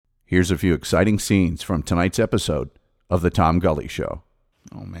Here's a few exciting scenes from tonight's episode of The Tom Gully Show.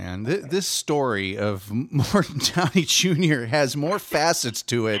 Oh, man. This story of Morton Downey Jr. has more facets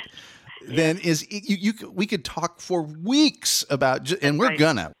to it than is... we could talk for weeks about... And we're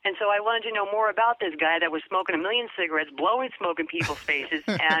gonna. And so I wanted to know more about this guy that was smoking a million cigarettes, blowing smoke in people's faces,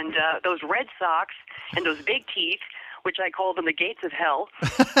 and those red socks and those big teeth, which I call them the gates of hell.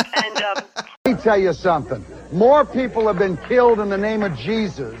 And let me tell you something. More people have been killed in the name of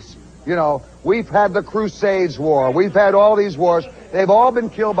Jesus. You know, we've had the Crusades War. We've had all these wars. They've all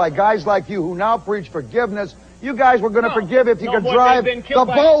been killed by guys like you who now preach forgiveness. You guys were going to forgive if you could drive the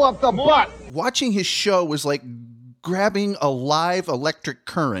bull up the butt. Watching his show was like grabbing a live electric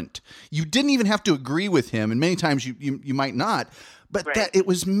current. You didn't even have to agree with him, and many times you might not. But right. That it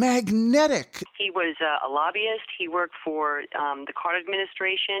was magnetic. He was a lobbyist. He worked for the Carter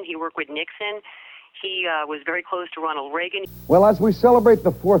administration. He worked with Nixon. He was very close to Ronald Reagan. Well, as we celebrate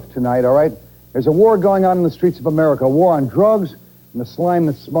the 4th tonight, all right, there's a war going on in the streets of America, a war on drugs and the slime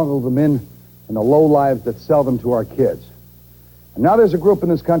that smuggles them in and the lowlives that sell them to our kids. And now there's a group in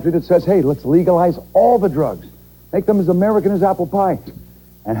this country that says, hey, let's legalize all the drugs, make them as American as apple pie,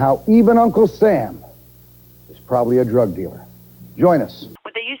 and how even Uncle Sam is probably a drug dealer. Join us.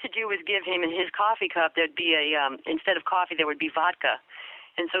 What they used to do was give him in his coffee cup, there'd be instead of coffee, there would be vodka.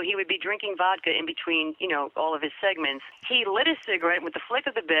 And so he would be drinking vodka in between, all of his segments. He lit a cigarette with the flick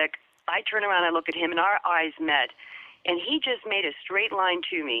of the Bic. I turned around, I looked at him, and our eyes met. And he just made a straight line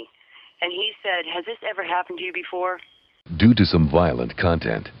to me. And he said, has this ever happened to you before? Due to some violent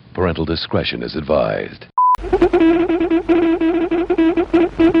content, parental discretion is advised.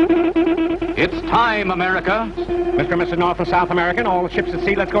 It's time, America. Mr. and Mrs. North and South American, all the ships at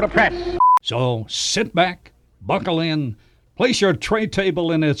sea, let's go to press. So sit back, buckle in, place your tray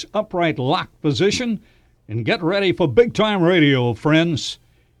table in its upright lock position, and get ready for big-time radio, friends.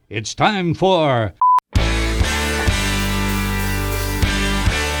 It's time for...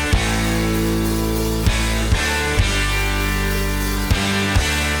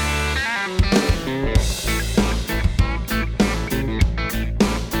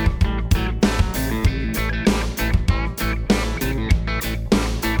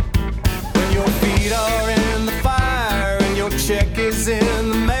 in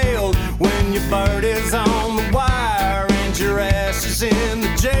the mail, when your bird is on the wire and your ass is in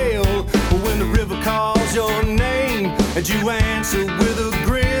the jail, when the river calls your name and you answer with a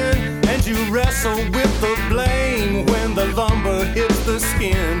grin, and you wrestle with the blame when the lumber hits the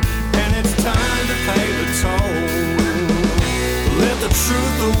skin, and it's time to pay the toll. Let the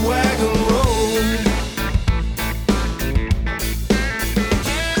truth of wagon roll.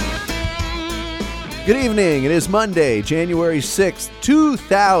 Good evening. It is Monday, January 6th,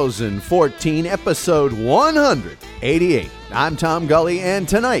 2014, episode 188. I'm Tom Gully, and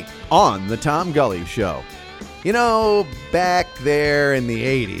tonight on The Tom Gully Show. You know, back there in the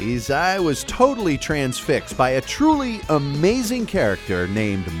 80s, I was totally transfixed by a truly amazing character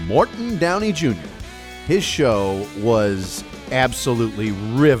named Morton Downey Jr. His show was absolutely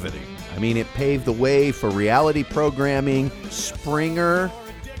riveting. I mean, it paved the way for reality programming, Springer,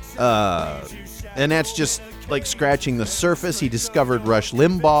 and that's just like scratching the surface. He discovered Rush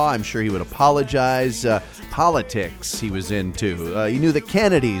Limbaugh. I'm sure he would apologize. Politics he was into. He knew the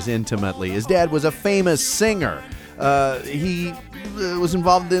Kennedys intimately. His dad was a famous singer. He was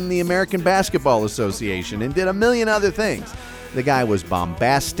involved in the American Basketball Association and did a million other things. The guy was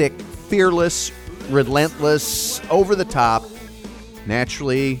bombastic, fearless, relentless, over the top,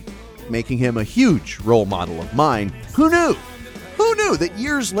 naturally making him a huge role model of mine. Who knew? Who knew that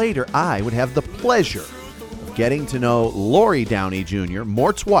years later I would have the pleasure of getting to know Lori Downey Jr.,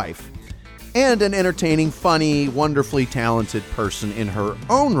 Mort's wife, and an entertaining, funny, wonderfully talented person in her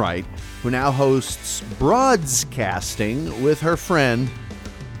own right, who now hosts Broadscasting with her friend,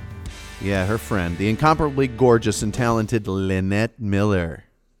 the incomparably gorgeous and talented Lynette Miller.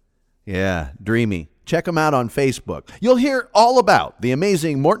 Yeah, dreamy. Check them out on Facebook. You'll hear all about the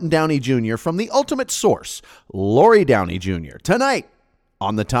amazing Morton Downey Jr. from the ultimate source, Lori Downey Jr., tonight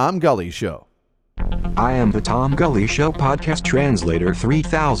on The Tom Gully Show. I am The Tom Gully Show podcast translator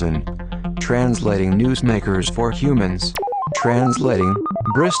 3000. Translating newsmakers for humans. Translating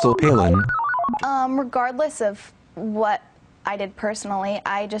Bristol Palin. Regardless of what I did personally,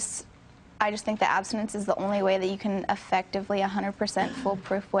 I just think that abstinence is the only way that you can effectively 100%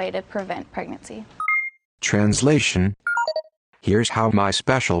 foolproof way to prevent pregnancy. Translation. Here's how my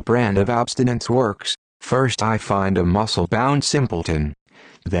special brand of abstinence works. First I find a muscle-bound simpleton.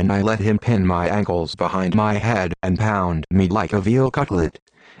 Then I let him pin my ankles behind my head and pound me like a veal cutlet,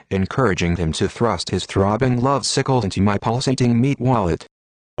 encouraging him to thrust his throbbing love sickle into my pulsating meat wallet.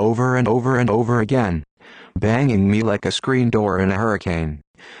 over and over and over again, banging me like a screen door in a hurricane,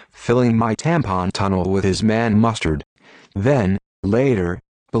 filling my tampon tunnel with his man mustard. Then, later,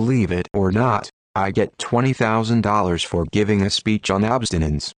 believe it or not, I get $20,000 for giving a speech on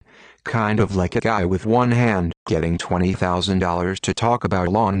abstinence. Kind of like a guy with one hand getting $20,000 to talk about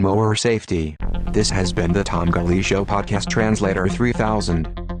lawnmower safety. This has been the Tom Gully Show Podcast Translator 3000.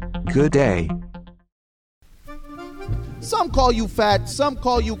 Good day. Some call you fat, some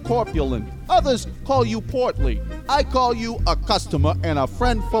call you corpulent, others call you portly. I call you a customer and a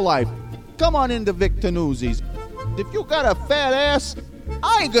friend for life. Come on into Victor Newsies. If you got a fat ass,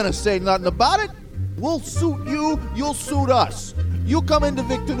 I ain't gonna say nothing about it. We'll suit you, you'll suit us. You come into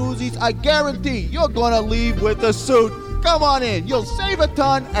Victor Newsies, I guarantee you're gonna leave with a suit. Come on in, you'll save a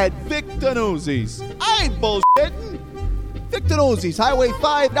ton at Victor Newsies. I ain't bullshitting. Victor Newsies, Highway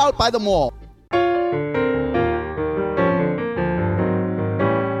 5 out by the mall.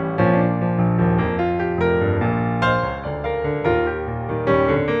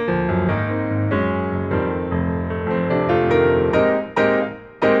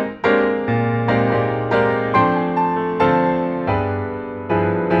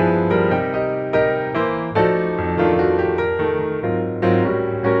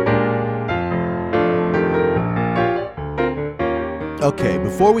 Okay,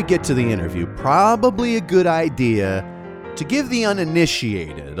 before we get to the interview, probably a good idea to give the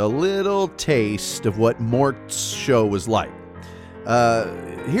uninitiated a little taste of what Mort's show was like.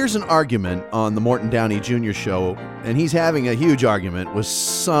 Here's an argument on the Morton Downey Jr. show, and he's having a huge argument with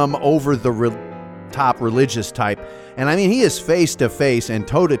some over-the-top religious type. And I mean, he is face-to-face and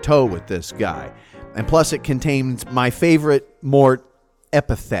toe-to-toe with this guy. And plus, it contains my favorite Mort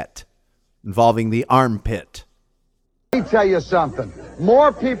epithet involving the armpit. Let me tell you something.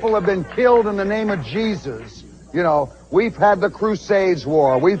 More people have been killed in the name of Jesus. You know, we've had the Crusades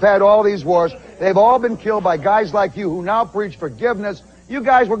war. We've had all these wars. They've all been killed by guys like you who now preach forgiveness. You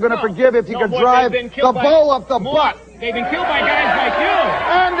guys were going to forgive if you could drive the bull up the butt. They've been killed by guys like you.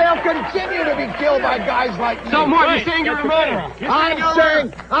 And they'll continue to be killed by guys like you. So, Mort, you're saying you're a murderer.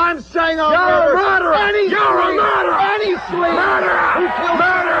 I'm saying you're a murderer. You're a murderer. Any sleep. Murderer. Who killed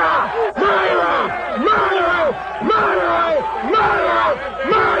murderer. Murderer. Murderer. Murderer. Murderer.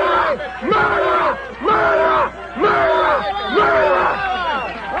 Murderer. Murderer. Murderer. Murderer.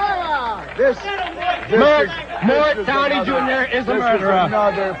 Murderer. Mort Downey Jr. is a murderer.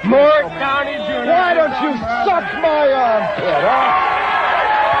 Mort Downey Jr. Why don't you suck my armpit, huh?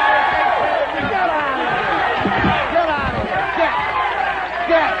 Get out of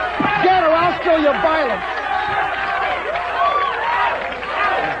here. Get or I'll show you violence.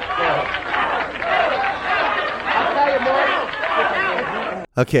 I'll tell you, Mort.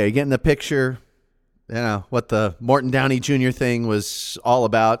 Okay, getting the picture, you know, what the Morton Downey Jr. thing was all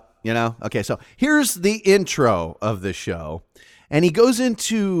about, you know? Okay, so here's the intro of the show. And he goes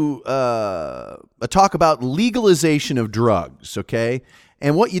into a talk about legalization of drugs, okay?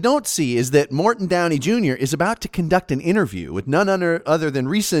 And what you don't see is that Morton Downey Jr. is about to conduct an interview with none other than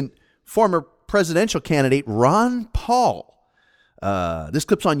recent former presidential candidate Ron Paul. This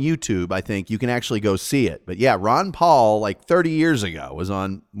clip's on YouTube, I think. You can actually go see it. But yeah, Ron Paul, like 30 years ago, was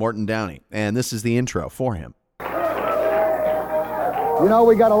on Morton Downey. And this is the intro for him. You know,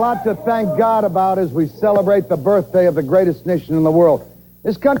 we got a lot to thank God about as we celebrate the birthday of the greatest nation in the world.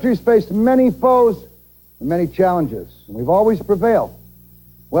 This country's faced many foes and many challenges, and we've always prevailed.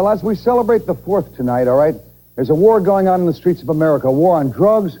 Well, as we celebrate the 4th tonight, all right, there's a war going on in the streets of America, a war on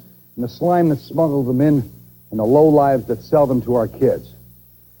drugs and the slime that smuggles them in and the lowlives that sell them to our kids.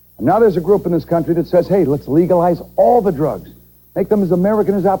 And now there's a group in this country that says, hey, let's legalize all the drugs, make them as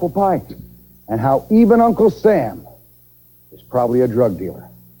American as apple pie. And how even Uncle Sam is probably a drug dealer.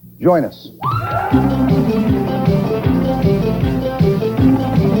 Join us.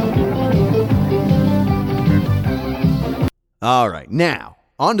 All right, now,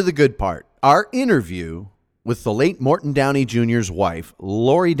 on to the good part. Our interview with the late Morton Downey Jr.'s wife,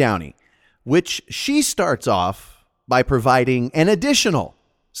 Lori Downey, which she starts off by providing an additional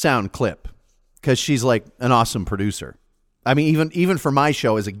sound clip because she's like an awesome producer. I mean, even for my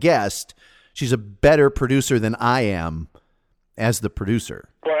show as a guest, she's a better producer than I am as the producer.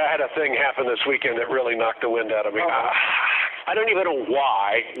 Boy, I had a thing happen this weekend that really knocked the wind out of me. I don't even know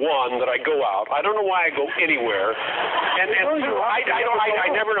why, one, that I go out. I don't know why I go anywhere. And two, I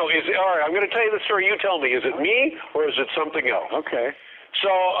never know. All right, I'm going to tell you the story. You tell me. Is it me or is it something else? Okay. So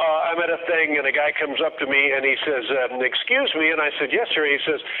I'm at a thing, and a guy comes up to me, and he says, excuse me. And I said, yes, sir. He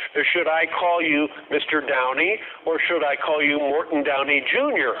says, should I call you Mr. Downey or should I call you Morton Downey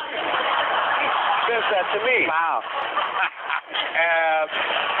Jr.? He says that to me. Wow.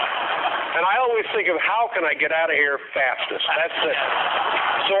 And I always think of how can I get out of here fastest. That's it.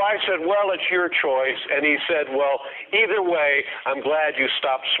 So I said, well, it's your choice. And he said, well, either way, I'm glad you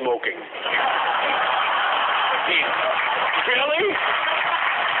stopped smoking. Really?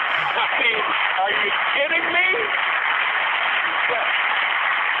 I mean, are you kidding me?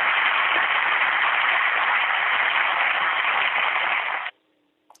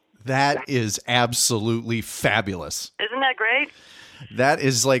 That is absolutely fabulous. Isn't that great? That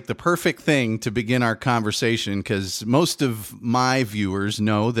is like the perfect thing to begin our conversation, because most of my viewers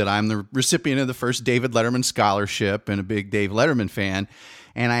know that I'm the recipient of the first David Letterman scholarship and a big Dave Letterman fan.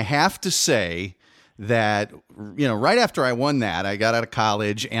 And I have to say that, you know, right after I won that, I got out of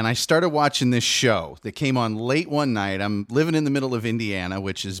college and I started watching this show that came on late one night. I'm living in the middle of Indiana,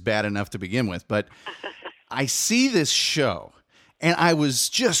 which is bad enough to begin with, but I see this show. And I was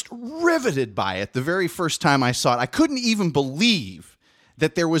just riveted by it the very first time I saw it. I couldn't even believe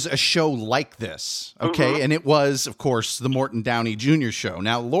that there was a show like this, okay? Mm-hmm. And it was, of course, the Morton Downey Jr. show.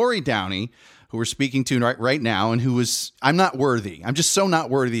 Now, Lori Downey, who we're speaking to right now, and who was, I'm not worthy. I'm just so not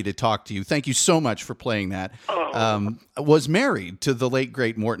worthy to talk to you. Thank you so much for playing that. Was married to the late,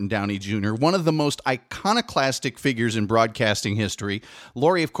 great Morton Downey Jr., one of the most iconoclastic figures in broadcasting history.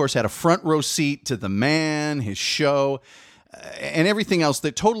 Lori, of course, had a front row seat to the man, his show, and everything else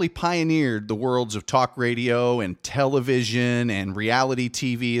that totally pioneered the worlds of talk radio and television and reality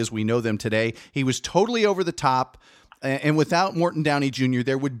TV as we know them today. He was totally over the top. And without Morton Downey Jr.,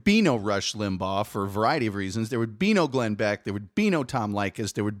 there would be no Rush Limbaugh for a variety of reasons. There would be no Glenn Beck. There would be no Tom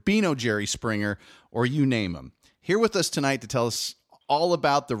Leykis. There would be no Jerry Springer, or you name him. Here with us tonight to tell us all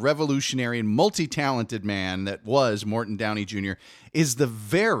about the revolutionary and multi-talented man that was Morton Downey Jr. is the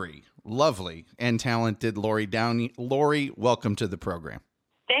very lovely and talented Lori Downey. Lori, welcome to the program.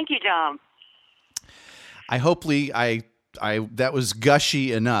 Thank you, Tom. I that was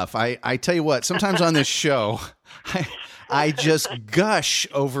gushy enough. I tell you what, sometimes on this show, I just gush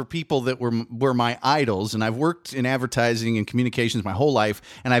over people that were my idols, and I've worked in advertising and communications my whole life,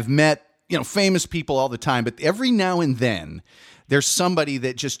 and I've met, you know, famous people all the time, but every now and then there's somebody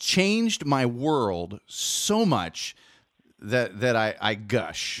that just changed my world so much that I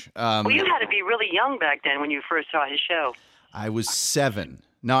gush. Well, you had to be really young back then when you first saw his show. I was 7.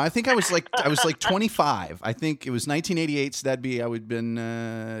 No, I think I was like 25. I think it was 1988, so that'd be I would have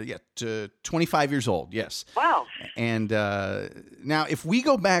been 25 years old. Yes. Wow. And now, if we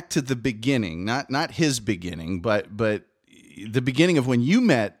go back to the beginning, not his beginning, but the beginning of when you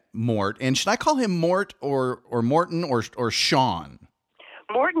met Mort, and should I call him Mort or Morton or Sean?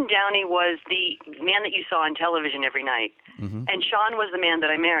 Morton Downey was the man that you saw on television every night, and Sean was the man that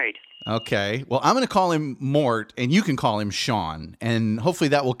I married. Okay. Well, I'm going to call him Mort, and you can call him Sean, and hopefully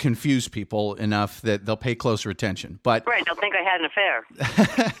that will confuse people enough that they'll pay closer attention. But right, they'll think I had an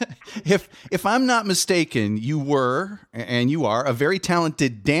affair. If I'm not mistaken, you were, and you are, a very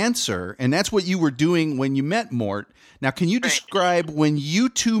talented dancer, and that's what you were doing when you met Mort. Now, can you describe when you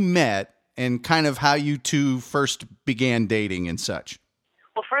two met and kind of how you two first began dating and such?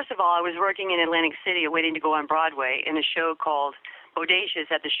 Well, first of all, I was working in Atlantic City waiting to go on Broadway in a show called Bodacious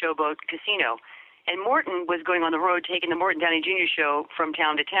at the Showboat Casino. And Morton was going on the road taking the Morton Downey Jr. show from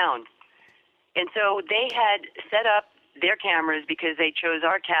town to town. And so they had set up their cameras because they chose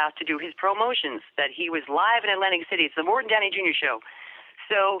our cast to do his promotions, that he was live in Atlantic City. It's the Morton Downey Jr. show.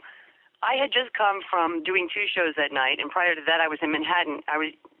 So I had just come from doing 2 shows that night, and prior to that I was in Manhattan. I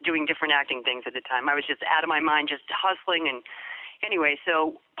was doing different acting things at the time. I was just out of my mind, just hustling. And anyway,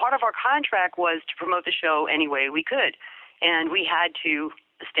 so part of our contract was to promote the show any way we could. And we had to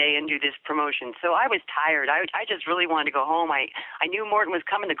stay and do this promotion. So I was tired. I just really wanted to go home. I knew Morton was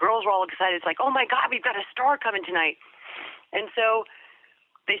coming. The girls were all excited. It's like, oh, my God, we've got a star coming tonight. And so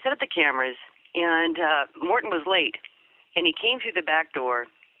they set up the cameras, and Morton was late. And he came through the back door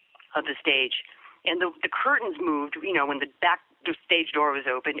of the stage, and the curtains moved, you know, when the stage door was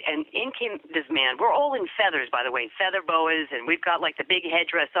open, and in came this man. We're all in feathers, by the way, feather boas, and we've got like the big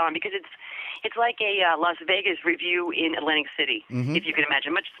headdress on because it's like a Las Vegas review in Atlantic City, if you can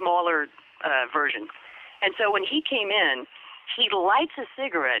imagine, much smaller version. And so when he came in, he lights a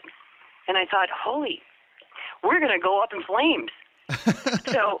cigarette, and I thought, holy, we're going to go up in flames.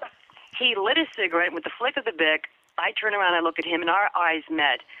 So he lit a cigarette with the flick of the Bic. I turn around, I look at him, and our eyes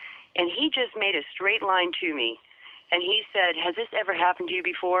met, and he just made a straight line to me. And he said, has this ever happened to you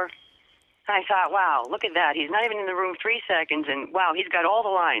before? And I thought, wow, look at that. He's not even in the room 3 seconds, and wow, he's got all the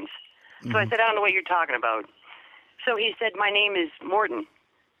lines. So I said, I don't know what you're talking about. So he said, my name is Morton.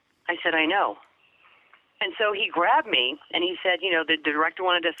 I said, I know. And so he grabbed me, and he said, the director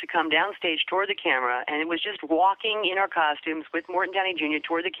wanted us to come downstage toward the camera, and it was just walking in our costumes with Morton Downey Jr.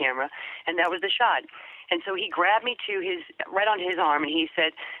 toward the camera, and that was the shot. And so he grabbed me right on his arm, and he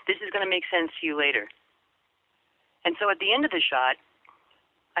said, "This is going to make sense to you later." And so at the end of the shot,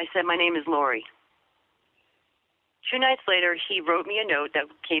 I said, "My name is Laurie." 2 nights later, he wrote me a note that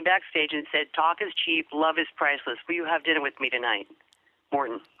came backstage and said, "Talk is cheap, love is priceless. Will you have dinner with me tonight,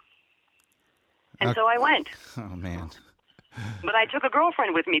 Morton?" And so I went. Oh, man. But I took a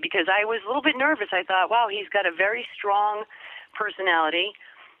girlfriend with me because I was a little bit nervous. I thought, wow, he's got a very strong personality.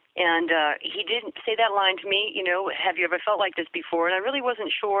 And he didn't say that line to me, have you ever felt like this before? And I really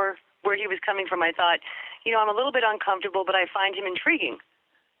wasn't sure where he was coming from. I thought, I'm a little bit uncomfortable, but I find him intriguing.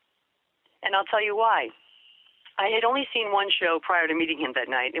 And I'll tell you why. I had only seen one show prior to meeting him that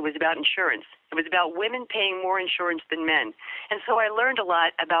night. It was about insurance. It was about women paying more insurance than men. And so I learned a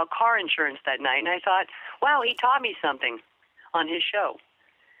lot about car insurance that night. And I thought, wow, he taught me something on his show.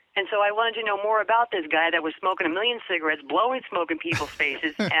 And so I wanted to know more about this guy that was smoking 1 million cigarettes, blowing smoke in people's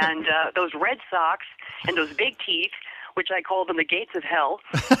faces, and those red socks and those big teeth, which I called them the gates of hell.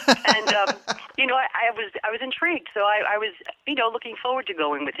 And, I was intrigued. So I was, looking forward to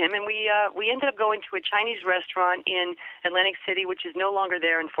going with him. And we ended up going to a Chinese restaurant in Atlantic City, which is no longer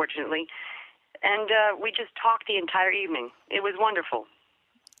there, unfortunately. And we just talked the entire evening. It was wonderful.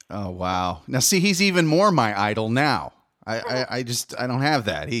 Oh, wow. Now, see, he's even more my idol now. I don't have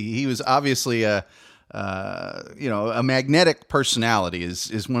that. He was obviously a magnetic personality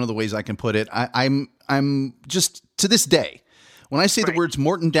is one of the ways I can put it. I'm just, to this day, when I say the words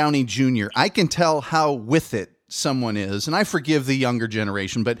Morton Downey Jr., I can tell how with it someone is, and I forgive the younger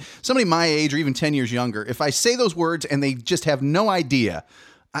generation, but somebody my age or even 10 years younger, if I say those words and they just have no idea,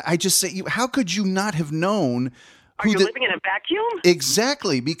 I just say, how could you not have known? Are you living in a vacuum?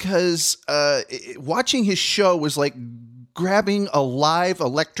 Exactly, because watching his show was like grabbing a live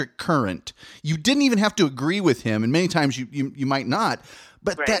electric current. You didn't even have to agree with him, and many times you might not,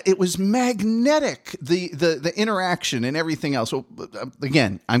 but that it was magnetic, the interaction and everything else. So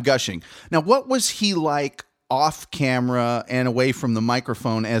again, I'm gushing. Now, what was he like off camera and away from the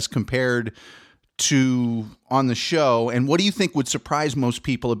microphone as compared to on the show? And what do you think would surprise most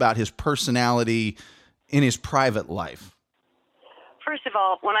people about his personality in his private life? First of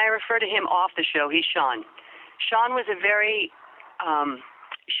all, when I refer to him off the show, he's Sean. Sean was a very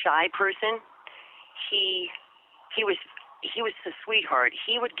shy person. He was a sweetheart.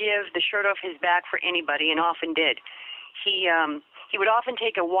 He would give the shirt off his back for anybody, and often did. He would often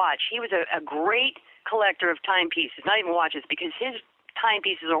take a watch. He was a great collector of timepieces, not even watches, because his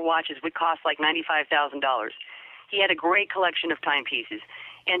timepieces or watches would cost like $95,000. He had a great collection of timepieces,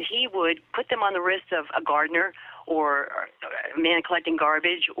 and he would put them on the wrists of a gardener or a man collecting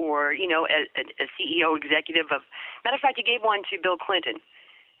garbage or, a CEO executive of. Matter of fact, he gave one to Bill Clinton.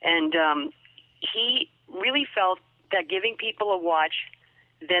 And he really felt that giving people a watch,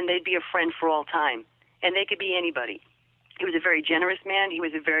 then they'd be a friend for all time. And they could be anybody. He was a very generous man. He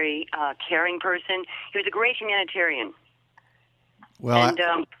was a very caring person. He was a great humanitarian. Well, and,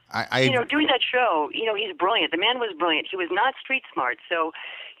 doing that show, he's brilliant. The man was brilliant. He was not street smart. So,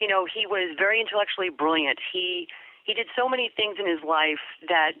 he was very intellectually brilliant. He did so many things in his life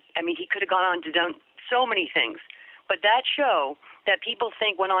that, he could have gone on to done so many things. But that show that people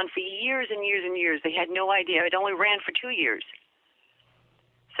think went on for years and years and years, they had no idea. It only ran for 2 years.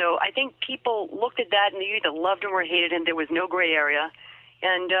 So I think people looked at that and they either loved him or hated him. There was no gray area.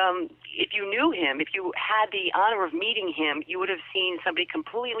 And if you knew him, if you had the honor of meeting him, you would have seen somebody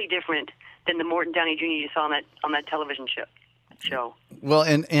completely different than the Morton Downey Jr. you saw on that television show. Well,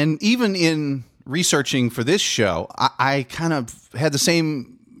 and even in researching for this show, I kind of had the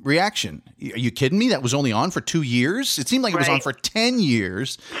same reaction. Are you kidding me? That was only on for 2 years? It seemed like it was on for 10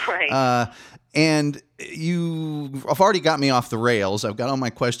 years. Right. And I've already got me off the rails. I've got all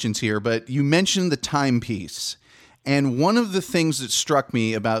my questions here, but you mentioned the timepiece. And one of the things that struck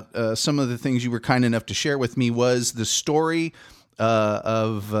me about some of the things you were kind enough to share with me was the story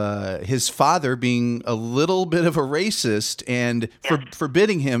of his father being a little bit of a racist and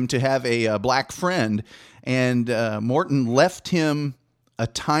forbidding him to have a black friend. And Morton left him a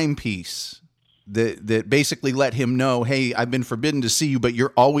timepiece that basically let him know, hey, I've been forbidden to see you, but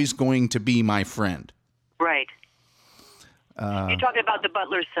you're always going to be my friend. Right. You're talking about the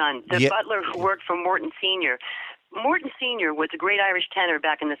butler's son, the butler who worked for Morton Sr. Morton Sr. was a great Irish tenor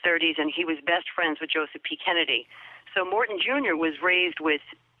back in the 30s, and he was best friends with Joseph P. Kennedy. So Morton Jr. was raised with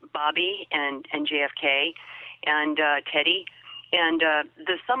Bobby and JFK and Teddy. And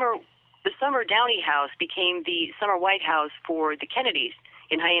the Summer Downey House became the Summer White House for the Kennedys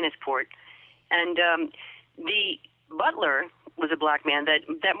in Hyannisport. And the butler was a black man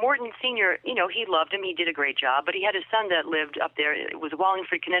that Morton Sr., he loved him. He did a great job, but he had a son that lived up there. It was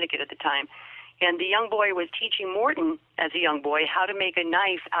Wallingford, Connecticut at the time. And the young boy was teaching Morton, as a young boy, how to make a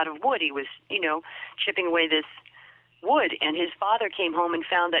knife out of wood. He was, chipping away this wood. And his father came home and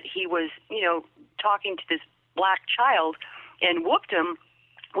found that he was, talking to this black child and whooped him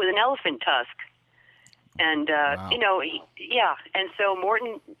with an elephant tusk. And, Wow. And so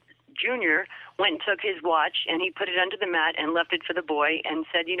Morton Jr. went and took his watch and he put it under the mat and left it for the boy and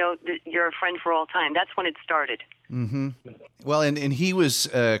said, you're a friend for all time. That's when it started. Mm-hmm. Well, and he was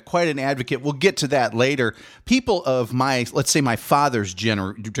quite an advocate. We'll get to that later. People of let's say my father's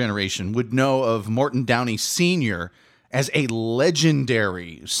generation would know of Morton Downey Sr. as a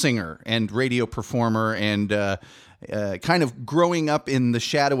legendary singer and radio performer and kind of growing up in the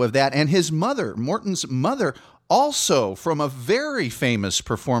shadow of that. And his mother, Morton's mother, also from a very famous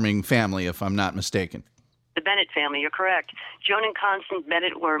performing family, if I'm not mistaken. The Bennett family, you're correct. Joan and Constance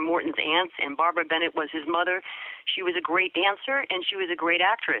Bennett were Morton's aunts, and Barbara Bennett was his mother. She was a great dancer, and she was a great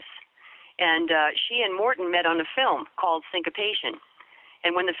actress. And she and Morton met on a film called Syncopation.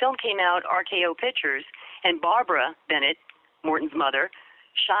 And when the film came out, RKO Pictures, and Barbara Bennett, Morton's mother,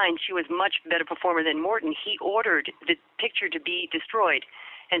 shined. She was much better performer than Morton. He ordered the picture to be destroyed.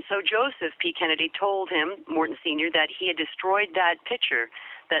 And so Joseph P. Kennedy told him, Morton Sr., that he had destroyed that picture,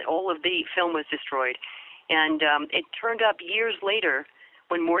 that all of the film was destroyed. And it turned up years later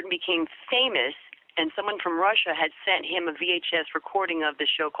when Morton became famous, and someone from Russia had sent him a VHS recording of the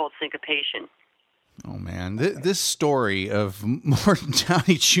show called Syncopation. Oh, man. This story of Morton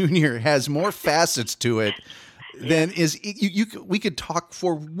Downey Jr. has more facets to it than is we could talk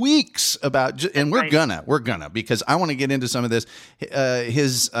for weeks about, and we're gonna because I want to get into some of this.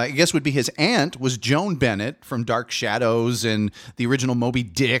 His I guess would be his aunt was Joan Bennett from Dark Shadows and the original Moby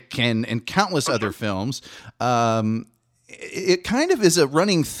Dick and countless other films. It kind of is a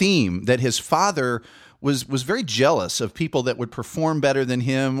running theme that his father was very jealous of people that would perform better than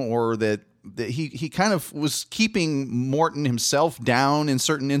him, or that he kind of was keeping Morton himself down in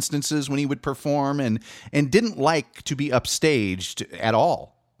certain instances when he would perform and didn't like to be upstaged at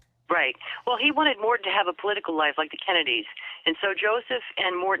all. Right. Well, he wanted Morton to have a political life like the Kennedys. And so Joseph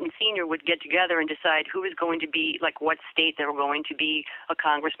and Morton Sr. would get together and decide who was going to be, like what state they were going to be a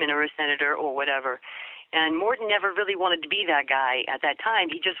congressman or a senator or whatever. And Morton never really wanted to be that guy at that time.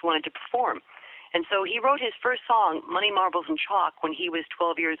 He just wanted to perform. And so he wrote his first song, Money, Marbles, and Chalk, when he was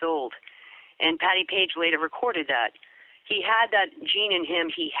 12 years old. And Patti Page later recorded that. He had that gene in him.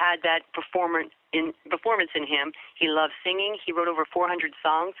 He had that performance in him. He loved singing. He wrote over 400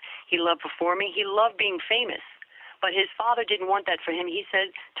 songs. He loved performing. He loved being famous. But his father didn't want that for him. He said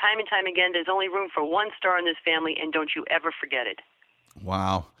time and time again, there's only room for one star in this family, and don't you ever forget it.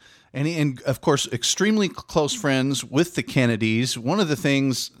 Wow. And of course, extremely close friends with the Kennedys. One of the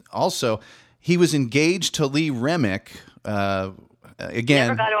things also, he was engaged to Lee Remick. Again,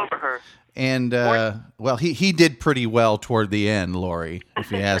 never got over her. And, well, he did pretty well toward the end, Lori,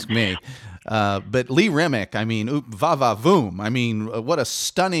 if you ask me. But Lee Remick, I mean, va va voom. I mean, what a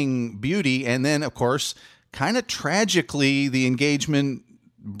stunning beauty. And then, of course, kind of tragically, the engagement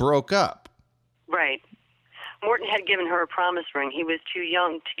broke up. Right. Morton had given her a promise ring. He was too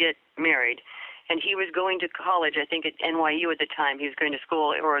young to get married. And he was going to college, I think, at NYU at the time. He was going to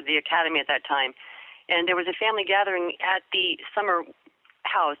school, or the academy at that time. And there was a family gathering at the summer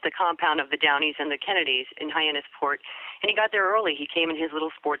house, the compound of the Downeys and the Kennedys in Hyannisport, and he got there early. He came in his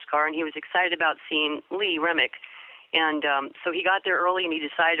little sports car, and he was excited about seeing Lee Remick. And so he got there early, and he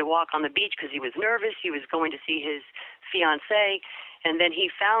decided to walk on the beach because he was nervous. He was going to see his fiancée, and then he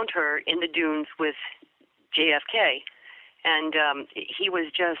found her in the dunes with JFK, and he was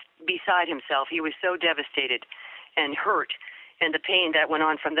just beside himself. He was so devastated and hurt, and the pain that went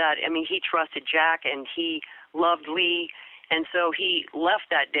on from that. I mean, he trusted Jack, and he loved Lee. And so he left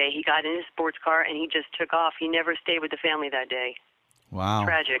that day. He got in his sports car, and he just took off. He never stayed with the family that day. Wow.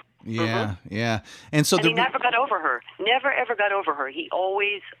 Tragic. Yeah, yeah. And so he never got over her. Never, ever got over her. He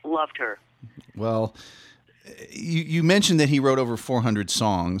always loved her. Well, you mentioned that he wrote over 400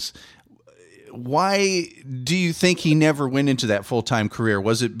 songs. Why do you think he never went into that full-time career?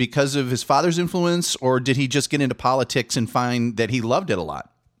 Was it because of his father's influence, or did he just get into politics and find that he loved it a lot?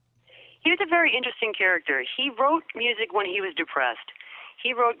 He was a very interesting character. He wrote music when he was depressed.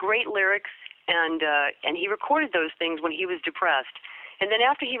 He wrote great lyrics, and he recorded those things when he was depressed. And then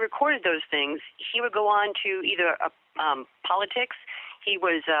after he recorded those things, he would go on to either politics. He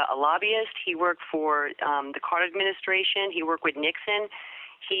was a lobbyist. He worked for the Carter administration. He worked with Nixon.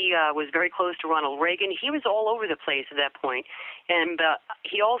 He was very close to Ronald Reagan. He was all over the place at that point. And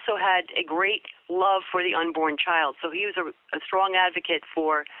he also had a great love for the unborn child. So he was a strong advocate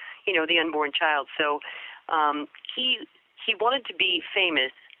for, the unborn child. So he wanted to be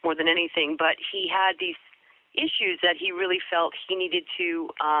famous more than anything, but he had these issues that he really felt he needed to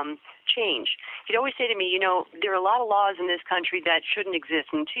change. He'd always say to me, there are a lot of laws in this country that shouldn't exist,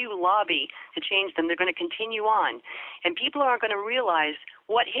 and until you lobby to change them, they're going to continue on. And people aren't going to realize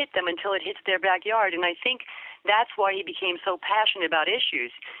what hit them until it hits their backyard. And I think that's why he became so passionate about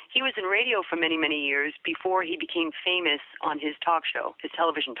issues. He was in radio for many, many years before he became famous on his talk show, his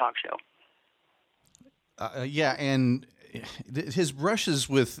television talk show. Yeah, and his brushes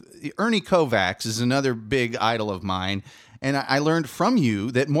with Ernie Kovacs is another big idol of mine. And I learned from you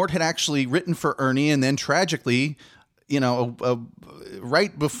that Mort had actually written for Ernie, and then tragically,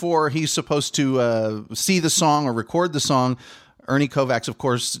 right before he's supposed to see the song or record the song, Ernie Kovacs, of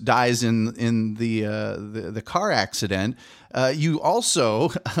course, dies in the car accident. You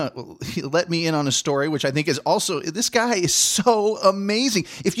also let me in on a story, which I think is also, this guy is so amazing.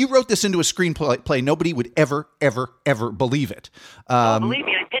 If you wrote this into a screenplay, nobody would ever, ever, ever believe it. Believe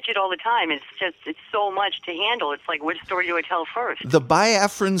me, I pitch it all the time. It's so much to handle. It's like, which story do I tell first? The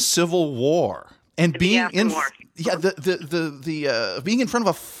Biafran Civil War. And being in War. being in front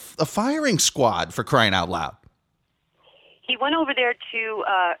of a firing squad, for crying out loud. He went over there to,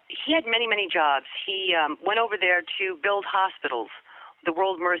 he had many, many jobs. He went over there to build hospitals, the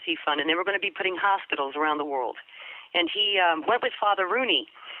World Mercy Fund, and they were going to be putting hospitals around the world. And he went with Father Rooney.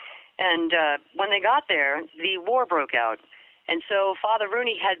 And when they got there, the war broke out. And so Father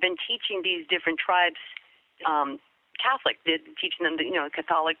Rooney had been teaching these different tribes Catholic, teaching them the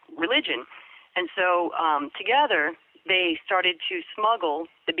Catholic religion. And so together, they started to smuggle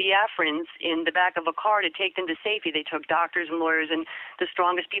the Biafrans in the back of a car to take them to safety. They took doctors and lawyers and the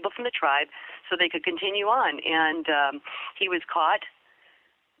strongest people from the tribe so they could continue on. And he was caught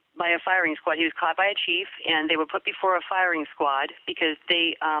by a firing squad. He was caught by a chief, and they were put before a firing squad because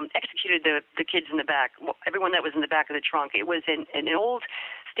they executed the kids in the back, everyone that was in the back of the trunk. It was an old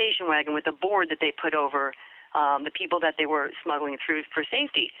station wagon with a board that they put over the people that they were smuggling through for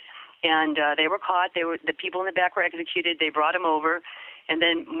safety. And they were caught. The people in the back were executed. They brought him over. And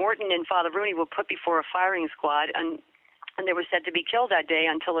then Morton and Father Rooney were put before a firing squad, and they were said to be killed that day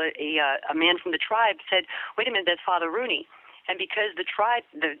until a man from the tribe said, wait a minute, that's Father Rooney. And because the tribe,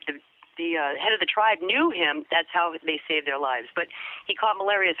 the head of the tribe knew him, that's how they saved their lives. But he caught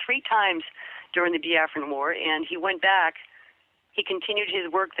malaria 3 times during the Biafran War, and he went back. He continued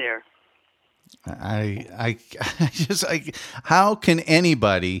his work there. How can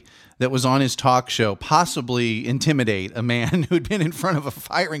anybody that was on his talk show possibly intimidate a man who'd been in front of a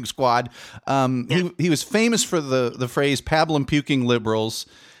firing squad? He was famous for the phrase "pablum puking liberals,"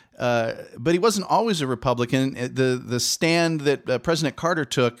 but he wasn't always a Republican. The stand that President Carter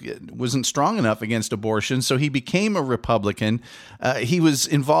took wasn't strong enough against abortion, so he became a Republican. He was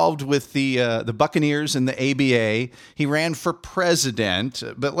involved with the Buccaneers and the ABA. He ran for president.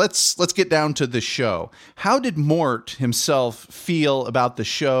 But let's get down to the show. How did Mort himself feel about the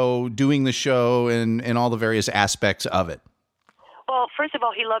show, doing the show, and all the various aspects of it? Well, first of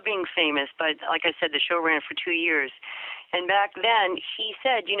all, he loved being famous, but like I said, the show ran for 2 years. And back then, he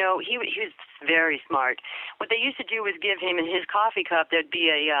said, he was very smart. What they used to do was give him in his coffee cup, there'd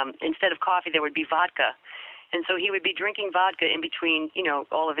be instead of coffee, there would be vodka. And so he would be drinking vodka in between,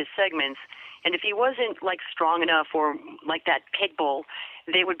 all of his segments. And if he wasn't, strong enough or like that pit bull,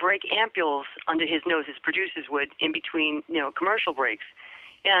 they would break ampules under his nose, his producers would, in between, commercial breaks.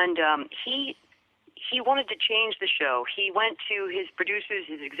 And he wanted to change the show. He went to his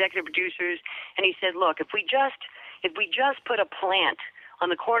producers, his executive producers, and he said, look, if we just put a plant on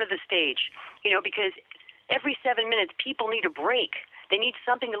the corner of the stage, because every 7 minutes people need a break. They need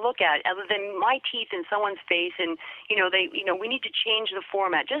something to look at other than my teeth in someone's face, and we need to change the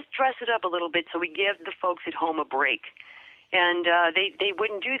format. Just dress it up a little bit so we give the folks at home a break. And they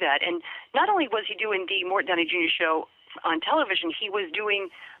wouldn't do that. And not only was he doing the Mort Downey Jr. show on television, he was doing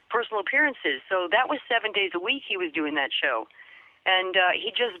personal appearances. So that was 7 days a week he was doing that show. And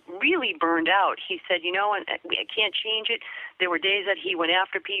he just really burned out. He said, I can't change it. There were days that he went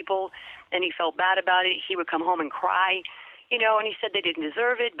after people, and he felt bad about it. He would come home and cry, and he said they didn't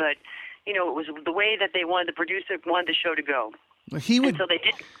deserve it, but, it was the way that the producer wanted the show to go. And so they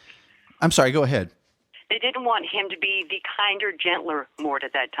did. I'm sorry, go ahead. They didn't want him to be the kinder, gentler Mort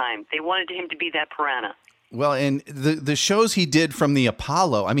at that time. They wanted him to be that piranha. Well, and the shows he did from the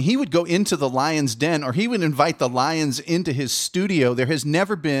Apollo, I mean, he would go into the Lion's Den, or he would invite the Lions into his studio. There has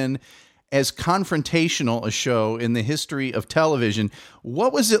never been as confrontational a show in the history of television.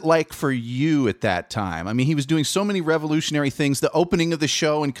 What was it like for you at that time? I mean, he was doing so many revolutionary things, the opening of the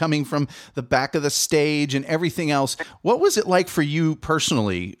show and coming from the back of the stage and everything else. What was it like for you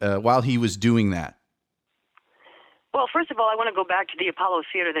personally while he was doing that? Well, first of all, I want to go back to the Apollo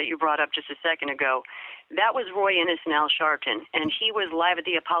Theater that you brought up just a second ago. That was Roy Innis and Al Sharpton, and he was live at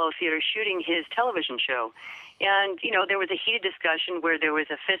the Apollo Theater shooting his television show. And, you know, there was a heated discussion where there was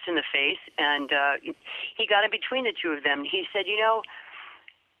a fist in the face, and he got in between the two of them. He said, you know,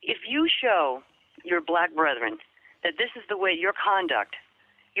 if you show your black brethren that this is the way, your conduct,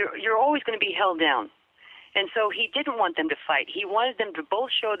 you're always going to be held down. And so he didn't want them to fight. He wanted them to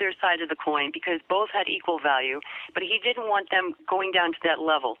both show their side of the coin because both had equal value, but he didn't want them going down to that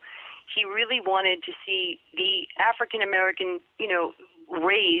level. He really wanted to see the African-American, you know,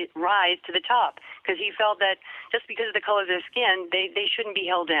 rise to the top because he felt that just because of the color of their skin, they shouldn't be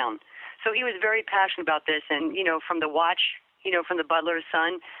held down. So he was very passionate about this. And, you know, from The Watch, you know, from The Butler's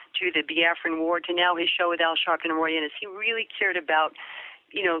Son to the Biafran War to now his show with Al Sharpton and Roy Innis, he really cared about,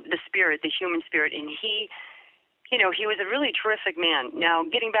 you know, the spirit, the human spirit. And he, you know, he was a really terrific man. Now,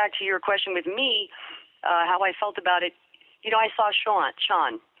 getting back to your question with me, how I felt about it, you know, I saw Sean.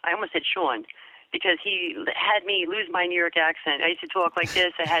 I almost said Sean because he had me lose my New York accent. I used to talk like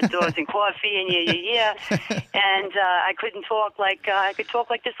this. I had dogs and coffee and yeah. And I couldn't talk like, I could talk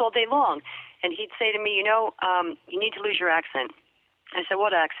like this all day long. And he'd say to me, you know, you need to lose your accent. I said,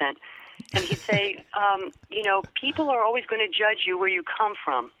 what accent? And he'd say, you know, people are always going to judge you where you come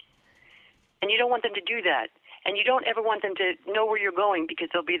from. And you don't want them to do that. And you don't ever want them to know where you're going because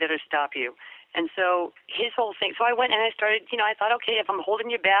they'll be there to stop you. And so his whole thing, so I went and I started, you know, I thought, okay, if I'm holding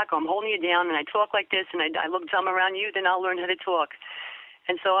you back or I'm holding you down and I talk like this and I look dumb around you, then I'll learn how to talk.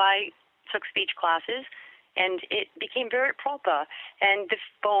 And so I took speech classes and it became very proper. And the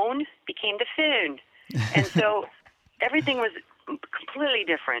phone became the phone. And so everything was completely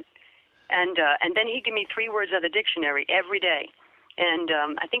different. And then he'd give me 3 words out of the dictionary every day. And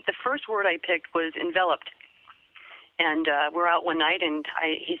I think the first word I picked was enveloped. And we're out one night, and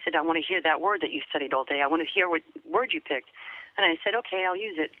he said, I want to hear that word that you studied all day. I want to hear what word you picked. And I said, okay, I'll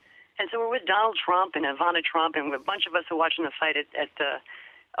use it. And so we're with Donald Trump and Ivana Trump, and a bunch of us are watching the fight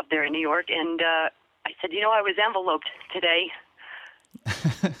up there in New York. And I said, you know, I was enveloped today.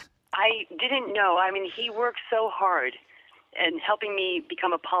 I didn't know. I mean, he worked so hard in helping me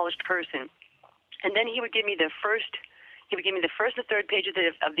become a polished person. And then he would give me the first and third page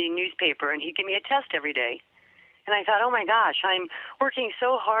of the newspaper, and he'd give me a test every day. And I thought, oh my gosh, I'm working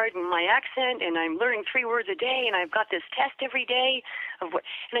so hard in my accent, and I'm learning 3 words a day, and I've got this test every day.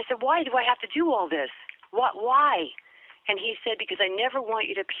 And I said, why do I have to do all this? Why? And he said, because I never want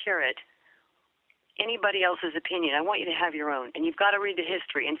you to parrot anybody else's opinion. I want you to have your own, and you've got to read the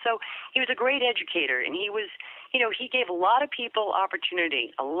history. And so he was a great educator, and he was, you know, he gave a lot of people opportunity.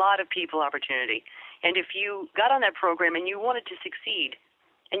 And if you got on that program and you wanted to succeed,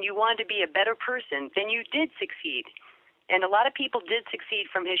 and you wanted to be a better person, then you did succeed. And a lot of people did succeed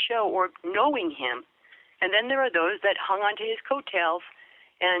from his show or knowing him. And then there are those that hung onto his coattails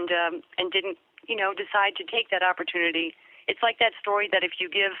and didn't, you know, decide to take that opportunity. It's like that story that if you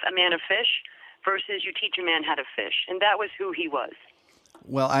give a man a fish versus you teach a man how to fish. And that was who he was.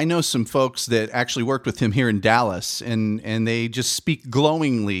 Well, I know some folks that actually worked with him here in Dallas, and they just speak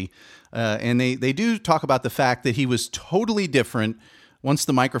glowingly. And they do talk about the fact that he was totally different once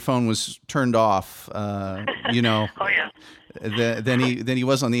the microphone was turned off, you know, then he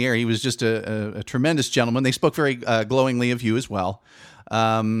was on the air. He was just a tremendous gentleman. They spoke very glowingly of you as well.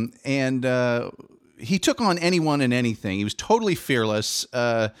 And he took on anyone and anything. He was totally fearless.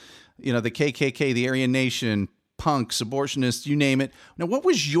 You know, the KKK, the Aryan Nation, punks, abortionists, you name it. Now, what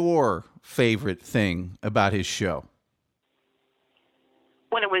was your favorite thing about his show?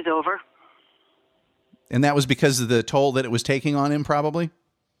 When it was over. And that was because of the toll that it was taking on him, probably?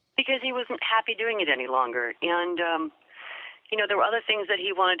 Because he wasn't happy doing it any longer. And, you know, there were other things that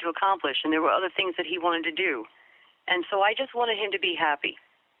he wanted to accomplish, and there were other things that he wanted to do. And so I just wanted him to be happy.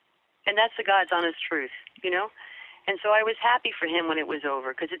 And that's the God's honest truth, you know? And so I was happy for him when it was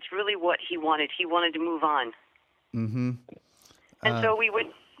over, because it's really what he wanted. He wanted to move on. Mm-hmm. And so we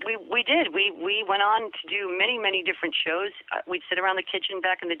did. We went on to do many different shows. We'd sit around the kitchen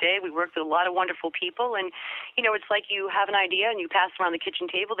back in the day. We worked with a lot of wonderful people. And, you know, it's like you have an idea and you pass around the kitchen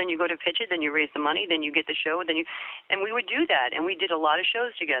table, then you go to pitch it, then you raise the money, then you get the show, and we would do that. And we did a lot of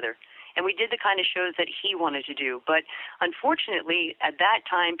shows together. And we did the kind of shows that he wanted to do. But unfortunately, at that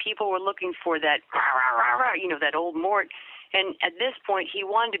time, people were looking for that, you know, that old Mort. And at this point, he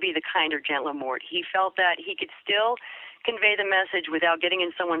wanted to be the kinder, gentler Mort. He felt that he could still convey the message without getting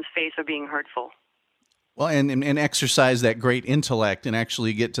in someone's face or being hurtful. Well, and exercise that great intellect and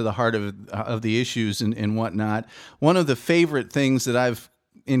actually get to the heart of the issues and whatnot. One of the favorite things that I've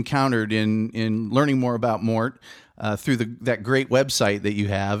encountered in learning more about Mort through that great website that you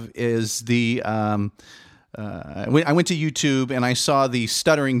have is the I went to YouTube and I saw the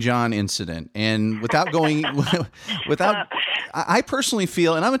Stuttering John incident, and I personally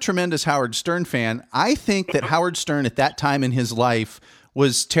feel, and I'm a tremendous Howard Stern fan, I think that Howard Stern at that time in his life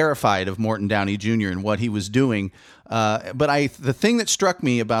was terrified of Morton Downey Jr. and what he was doing. But the thing that struck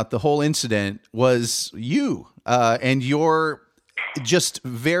me about the whole incident was you and your just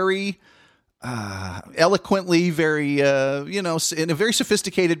very eloquently, very in a very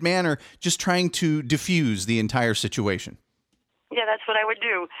sophisticated manner, just trying to diffuse the entire situation. Yeah, that's what I would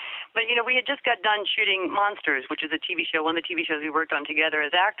do. But, we had just got done shooting Monsters, which is a TV show, one of the TV shows we worked on together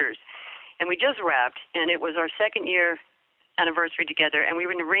as actors. And we just wrapped, and it was our second year anniversary together, and we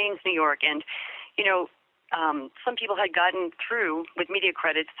were in Rains, New York. And, some people had gotten through with media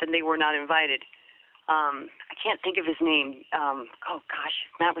credits and they were not invited. I can't think of his name.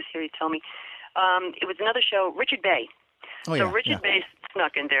 Matt was here to tell me. It was another show, Richard Bay. Oh, so yeah, Richard Bay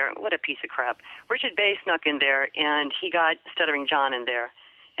snuck in there. What a piece of crap. Richard Bay snuck in there, and he got Stuttering John in there.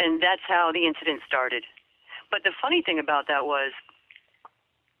 And that's how the incident started. But the funny thing about that was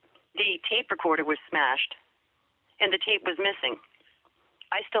the tape recorder was smashed, and the tape was missing.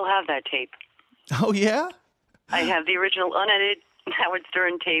 I still have that tape. Oh, yeah? I have the original unedited Howard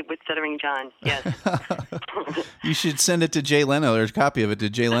Stern tape with Stuttering John, yes. You should send it to Jay Leno. There's a copy of it to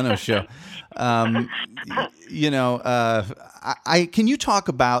Jay Leno's show. Can you talk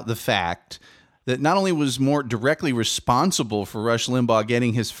about the fact that not only was Mort directly responsible for Rush Limbaugh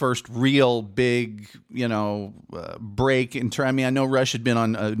getting his first real big, break in terms. I mean, I know Rush had been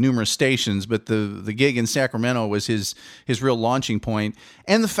on numerous stations, but the gig in Sacramento was his real launching point,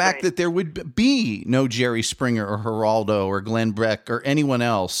 and the fact that there would be no Jerry Springer or Geraldo or Glenn Beck or anyone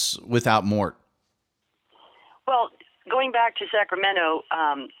else without Mort. Well, going back to Sacramento,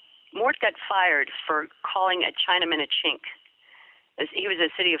 Mort got fired for calling a Chinaman a chink. He was a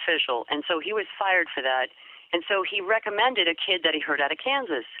city official, and so he was fired for that. And so he recommended a kid that he heard out of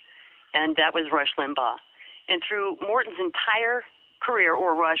Kansas, and that was Rush Limbaugh. And through Morton's entire career,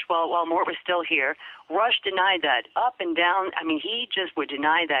 or Rush, while Mort was still here, Rush denied that up and down. I mean, he just would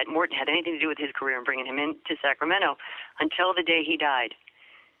deny that Morton had anything to do with his career and bringing him into Sacramento until the day he died.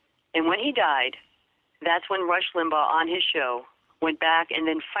 And when he died, that's when Rush Limbaugh on his show went back and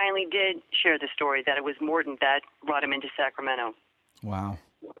then finally did share the story that it was Morton that brought him into Sacramento. Wow.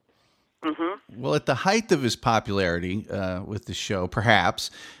 Mm-hmm. Well, at the height of his popularity with the show,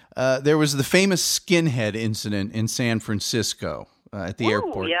 perhaps, there was the famous skinhead incident in San Francisco at the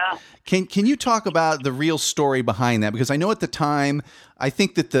airport. Yeah. Can you talk about the real story behind that? Because I know at the time, I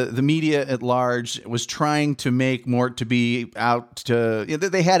think that the media at large was trying to make Mort to be out to,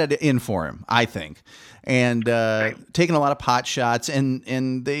 they had it in for him, I think, and taking a lot of pot shots,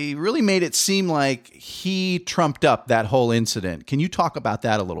 and they really made it seem like he trumped up that whole incident. Can you talk about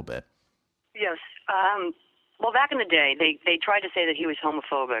that a little bit? Yes. Well, back in the day, they tried to say that he was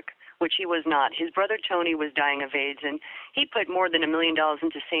homophobic, which he was not. His brother Tony was dying of AIDS, and he put more than $1 million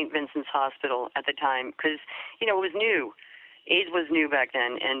into St. Vincent's Hospital at the time because, it was new. AIDS was new back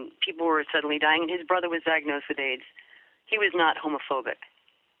then, and people were suddenly dying, and his brother was diagnosed with AIDS. He was not homophobic.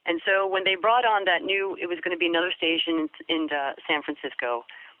 And so when they brought on that it was going to be another station in San Francisco,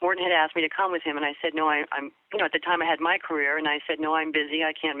 Morton had asked me to come with him, and I said, no, I'm at the time I had my career, and I said, no, I'm busy,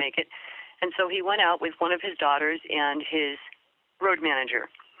 I can't make it. And so he went out with one of his daughters and his road manager.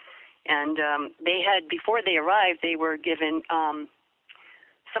 And they had, before they arrived, they were given,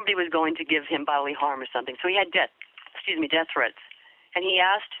 somebody was going to give him bodily harm or something. So he had death threats. And he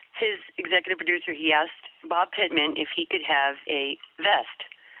asked his executive producer, he asked Bob Pittman if he could have a vest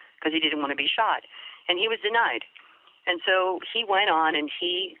because he didn't want to be shot. And he was denied. And so he went on and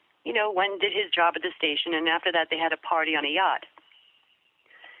he, went and did his job at the station. And after that, they had a party on a yacht.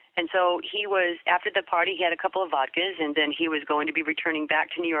 And so after the party, he had a couple of vodkas, and then he was going to be returning back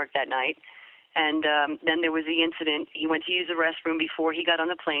to New York that night. And then there was the incident. He went to use the restroom before he got on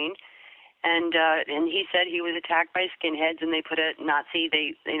the plane, and he said he was attacked by skinheads, and they put a Nazi,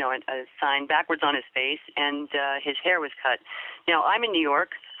 a sign backwards on his face, and his hair was cut. Now, I'm in New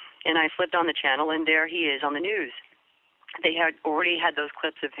York, and I flipped on the channel, and there he is on the news. They had already had those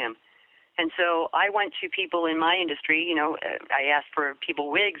clips of him. And so I went to people in my industry, I asked for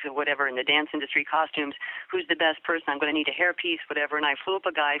people wigs or whatever in the dance industry, costumes, who's the best person, I'm going to need a hairpiece, whatever, and I flew up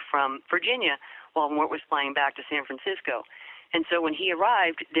a guy from Virginia while Mort was flying back to San Francisco. And so when he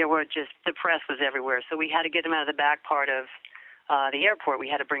arrived, there were just, the press was everywhere. So we had to get him out of the back part of the airport. We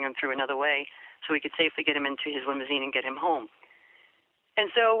had to bring him through another way so we could safely get him into his limousine and get him home. And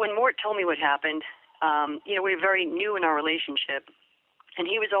so when Mort told me what happened, we were very new in our relationship, and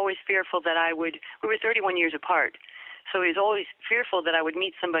he was always fearful that we were 31 years apart, so he was always fearful that I would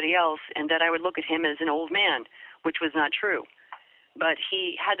meet somebody else and that I would look at him as an old man, which was not true. But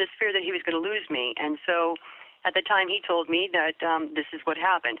he had this fear that he was going to lose me, and so at the time he told me that this is what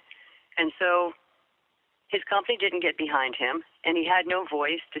happened. And so his company didn't get behind him, and he had no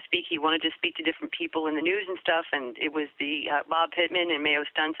voice to speak. He wanted to speak to different people in the news and stuff, and it was the Bob Pittman and Mayo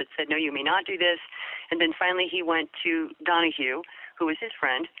Stunts that said, no, you may not do this. And then finally he went to Donahue, who was his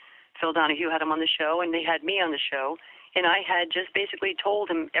friend. Phil Donahue had him on the show, and they had me on the show, and I had just basically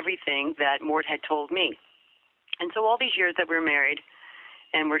told him everything that Mort had told me. And so all these years that we were married,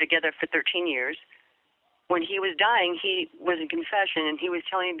 and we're together for 13 years, when he was dying, he was in confession, and he was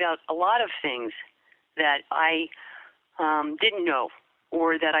telling me about a lot of things that I didn't know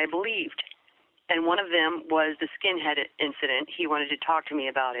or that I believed. And one of them was the skinhead incident. He wanted to talk to me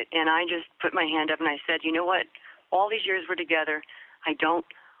about it. And I just put my hand up and I said, you know what? All these years we're together.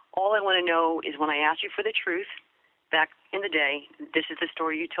 All I want to know is when I asked you for the truth back in the day, this is the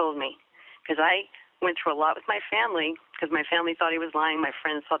story you told me. Because I went through a lot with my family because my family thought he was lying. My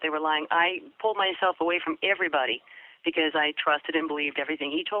friends thought they were lying. I pulled myself away from everybody because I trusted and believed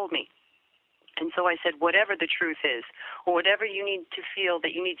everything he told me. And so I said, whatever the truth is, or whatever you need to feel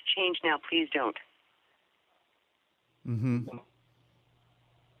that you need to change now, please don't. Mm-hmm.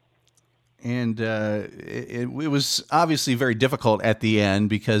 And it was obviously very difficult at the end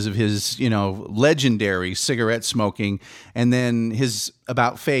because of his, legendary cigarette smoking, and then his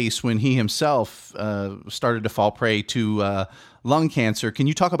about face when he himself started to fall prey to lung cancer. Can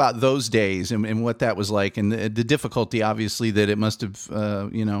you talk about those days and what that was like, and the difficulty, obviously, that it must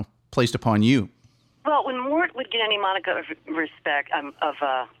have, placed upon you? Well, when Mort would get any modicum of respect, of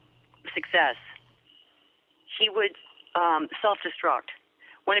success, he would self-destruct.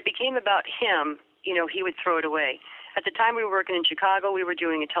 When it became about him, he would throw it away. At the time we were working in Chicago, we were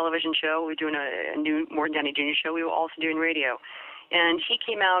doing a television show. We were doing a new Morton Downey Jr. show. We were also doing radio. And he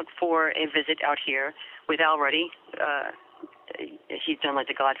came out for a visit out here with Al Ruddy. He's done like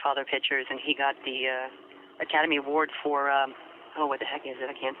the Godfather pictures, and he got the Academy Award for... what the heck is it?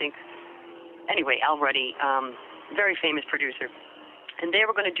 I can't think. Anyway, Al Ruddy, very famous producer. And they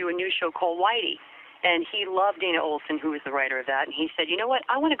were going to do a new show called Whitey. And he loved Dana Olson, who was the writer of that. And he said, you know what,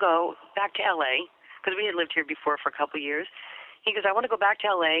 I want to go back to L.A., because we had lived here before for a couple of years. He goes, I want to go back to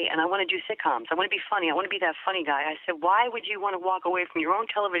L.A., and I want to do sitcoms. I want to be funny. I want to be that funny guy. I said, why would you want to walk away from your own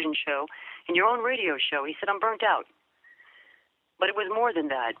television show and your own radio show? He said, I'm burnt out. But it was more than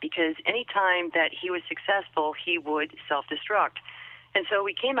that, because any time that he was successful, he would self-destruct. And so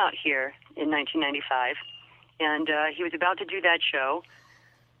we came out here in 1995, and he was about to do that show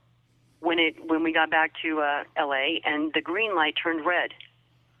when we got back to L.A., and the green light turned red.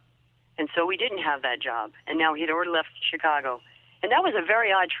 And so we didn't have that job, and now he had already left Chicago. And that was a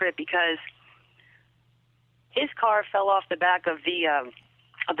very odd trip because his car fell off the back of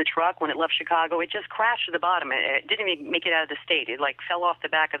the truck when it left Chicago. It just crashed to the bottom. It didn't even make it out of the state. It fell off the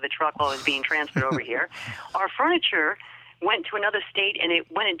back of the truck while it was being transferred over here. Our furniture went to another state, and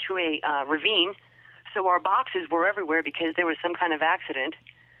it went into a ravine. So our boxes were everywhere because there was some kind of accident.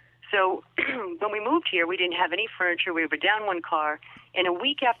 So when we moved here, we didn't have any furniture. We were down one car. And a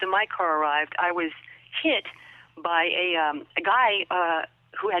week after my car arrived, I was hit by a guy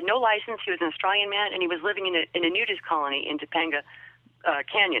who had no license. He was an Australian man, and he was living in a nudist colony in Topanga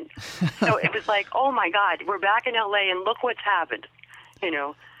Canyon. So it was like, oh, my God, we're back in L.A., and look what's happened,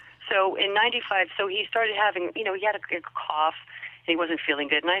 So in 95, so he started having, he had a cough, and he wasn't feeling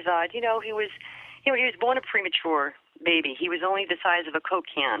good. And I thought, he was born a premature baby. He was only the size of a Coke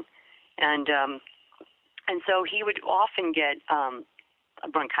can. And so he would often get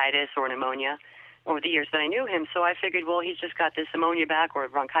bronchitis or pneumonia over the years that I knew him. So I figured, well, he's just got this ammonia back or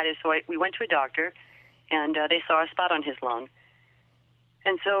bronchitis. So we went to a doctor, and they saw a spot on his lung.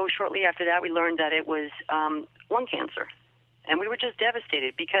 And so shortly after that, we learned that it was lung cancer. And we were just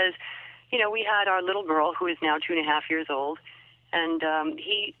devastated because, we had our little girl who is now 2.5 years old, and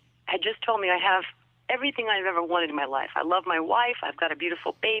he had just told me, I have everything I've ever wanted in my life. I love my wife. I've got a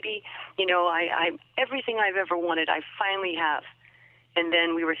beautiful baby. I everything I've ever wanted, I finally have. And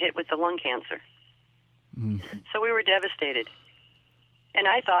then we were hit with the lung cancer. Mm. So we were devastated. And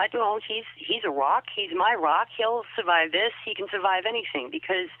I thought, well, he's a rock. He's my rock. He'll survive this. He can survive anything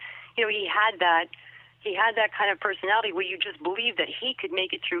because, he had that kind of personality where you just believed that he could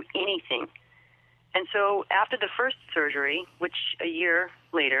make it through anything. And so after the first surgery, which a year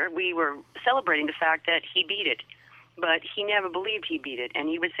later, we were celebrating the fact that he beat it. But he never believed he beat it. And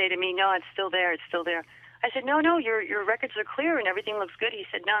he would say to me, no, it's still there, it's still there. I said, no, your records are clear and everything looks good. He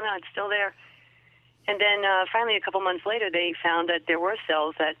said, no, it's still there. And then finally, a couple months later, they found that there were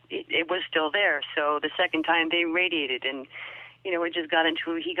cells that it was still there. So the second time they radiated, and, it just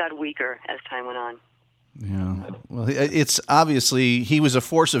he got weaker as time went on. Yeah. Well, it's obviously he was a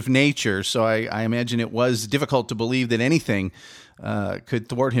force of nature, so I imagine it was difficult to believe that anything could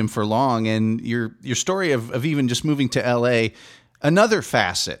thwart him for long. And your story of even just moving to L.A., another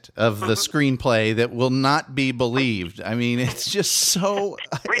facet of the screenplay that will not be believed. I mean, it's just so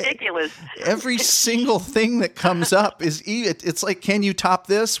ridiculous. Every single thing that comes up it's like, can you top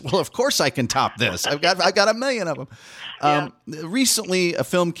this? Well, of course I can top this. I've got a million of them. Recently, a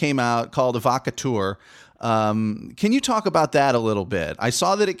film came out called Evocateur. Can you talk about that a little bit? I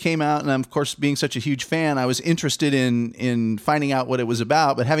saw that it came out, and of course, being such a huge fan, I was interested in finding out what it was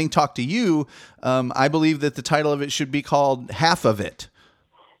about. But having talked to you, I believe that the title of it should be called Half of It.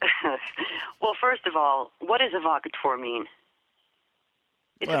 Well, first of all, what does evocateur mean?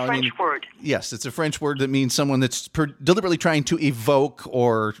 It's a French word. Yes, it's a French word that means someone that's deliberately trying to evoke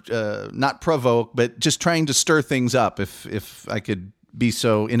or not provoke, but just trying to stir things up, if I could be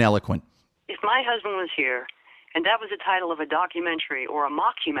so ineloquent. If my husband was here and that was the title of a documentary or a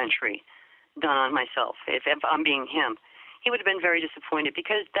mockumentary done on myself, if I'm being him, he would have been very disappointed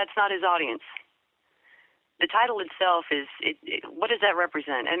because that's not his audience. The title itself is, what does that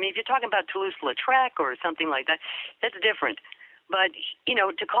represent? I mean, if you're talking about Toulouse-Lautrec or something like that, that's different. But,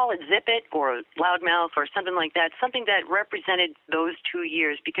 to call it Zip It or Loudmouth or something like that, something that represented those 2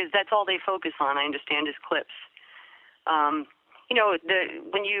 years, because that's all they focus on, I understand, is clips. The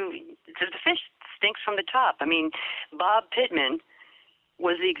fish stinks from the top. I mean, Bob Pittman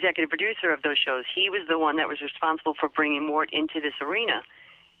was the executive producer of those shows. He was the one that was responsible for bringing Mort into this arena.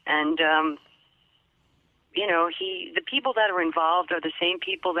 And, the people that are involved are the same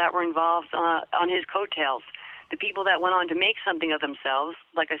people that were involved on his coattails. The people that went on to make something of themselves,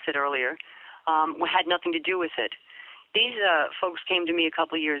 like I said earlier, had nothing to do with it. These folks came to me a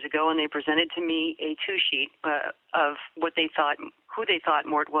couple of years ago, and they presented to me a two-sheet of who they thought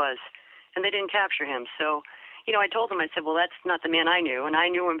Mort was, and they didn't capture him. So, I told them, I said, well, that's not the man I knew, and I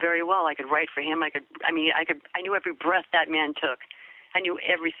knew him very well. I could write for him. I knew every breath that man took. I knew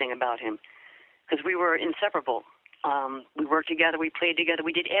everything about him because we were inseparable. We worked together. We played together.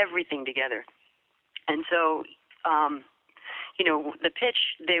 We did everything together. And so, the pitch,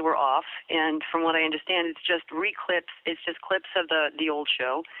 they were off, and from what I understand, it's just reclips. It's just clips of the old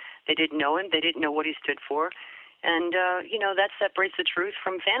show. They didn't know him. They didn't know what he stood for. And, that separates the truth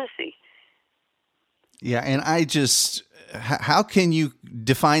from fantasy. Yeah, and how can you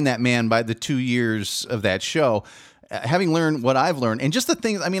define that man by the 2 years of that show? Having learned what I've learned, and just the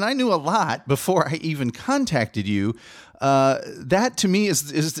things, I mean, I knew a lot before I even contacted you. That to me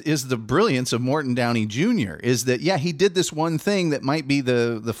is the brilliance of Morton Downey Jr. is that, yeah, he did this one thing that might be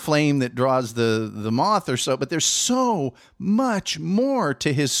the flame that draws the moth or so, but there's so much more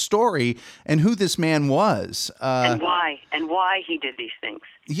to his story and who this man was. And why he did these things.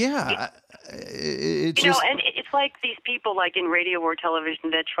 Yeah. And it's like these people like in radio or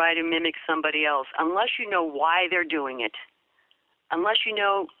television that try to mimic somebody else. Unless you know why they're doing it, unless you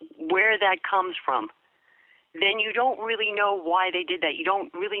know where that comes from, then you don't really know why they did that. You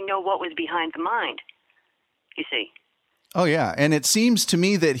don't really know what was behind the mind, you see. Oh, yeah. And it seems to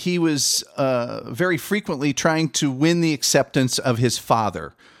me that he was very frequently trying to win the acceptance of his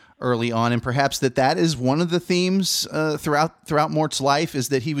father early on, and perhaps that is one of the themes throughout Mort's life, is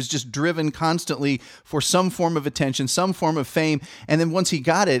that he was just driven constantly for some form of attention, some form of fame, and then once he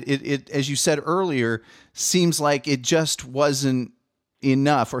got it, as you said earlier, seems like it just wasn't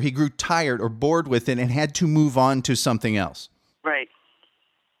enough, or he grew tired or bored with it and had to move on to something else. Right.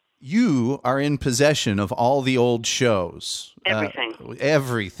 You are in possession of all the old shows. Everything.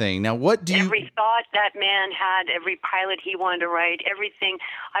 Everything. Now, what do you... Every thought that man had, every pilot he wanted to write, everything.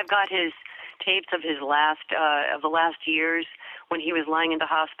 I've got his tapes of his the last years when he was lying in the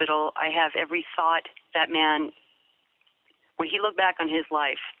hospital. I have every thought that man, when he looked back on his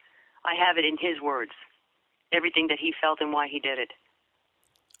life, I have it in his words. Everything that he felt and why he did it.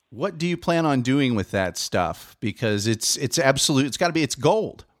 What do you plan on doing with that stuff? Because it's absolute. It's got to be. It's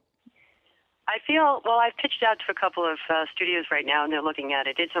gold. I feel, well, I've pitched out to a couple of studios right now, and they're looking at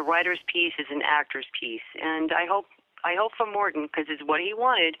it. It's a writer's piece, it's an actor's piece, and I hope for Morton, because it's what he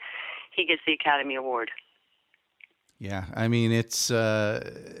wanted, he gets the Academy Award. Yeah, I mean, it's they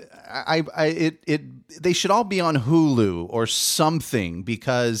should all be on Hulu or something,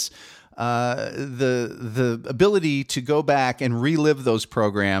 because the ability to go back and relive those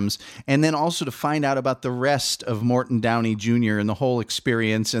programs, and then also to find out about the rest of Morton Downey Jr. and the whole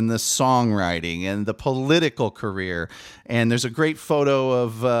experience and the songwriting and the political career. And there's a great photo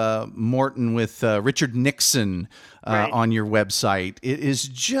of Morton with Richard Nixon on your website. It is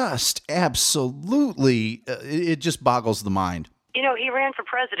just absolutely, it just boggles the mind. You know, he ran for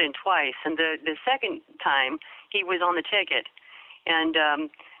president twice, and the second time he was on the ticket. And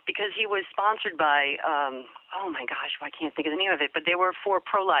because he was sponsored by, oh my gosh, I can't think of the name of it, but they were for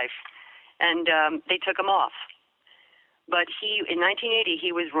pro-life, and they took him off. But in 1980,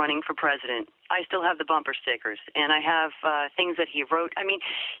 he was running for president. I still have the bumper stickers, and I have things that he wrote. I mean,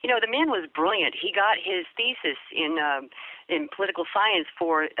 you know, the man was brilliant. He got his thesis in political science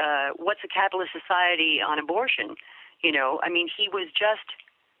for what's a capitalist society on abortion. You know, I mean, he was just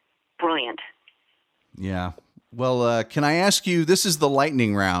brilliant. Yeah. Well, can I ask you, this is the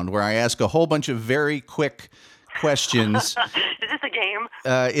lightning round where I ask a whole bunch of very quick questions. Is this a game?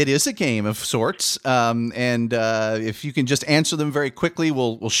 It is a game of sorts. And if you can just answer them very quickly,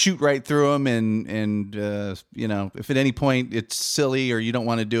 we'll shoot right through them. And you know, if at any point it's silly or you don't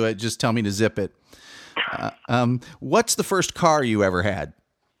want to do it, just tell me to zip it. What's the first car you ever had?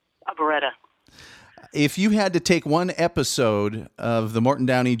 A Beretta. If you had to take one episode of the Morton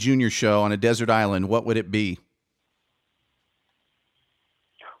Downey Jr. show on a desert island, what would it be?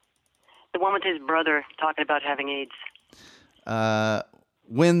 The one with his brother talking about having AIDS.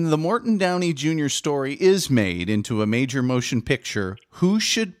 When the Morton Downey Jr. story is made into a major motion picture, who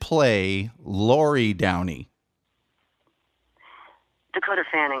should play Laurie Downey? Dakota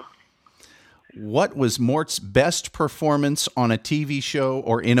Fanning. What was Mort's best performance on a TV show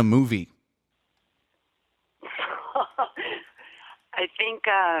or in a movie? I think,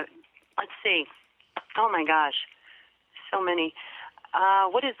 let's see. Oh my gosh. So many.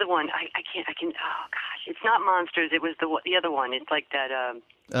 What is the one? I can't, oh gosh. It's not Monsters. It was the other one. It's like that,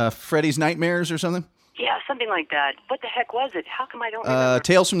 Freddy's Nightmares or something? Yeah, something like that. What the heck was it? How come I don't remember?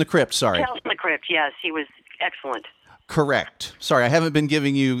 Tales from the Crypt, sorry. Tales from the Crypt, yes. He was excellent. Correct. Sorry, I haven't been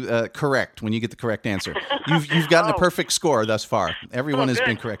giving you correct when you get the correct answer. You've gotten a perfect score thus far. Everyone has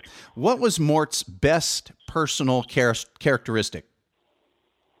been correct. What was Mort's best personal characteristic?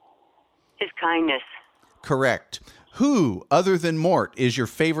 His kindness. Correct. Who, other than Mort, is your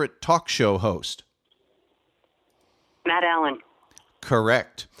favorite talk show host? Matt Allen.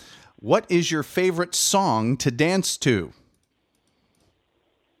 Correct. What is your favorite song to dance to?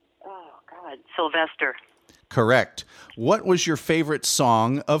 Oh, God. Sylvester. Correct. What was your favorite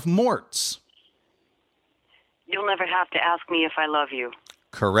song of Mort's? You'll Never Have to Ask Me If I Love You.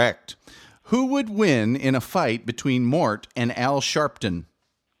 Correct. Who would win in a fight between Mort and Al Sharpton?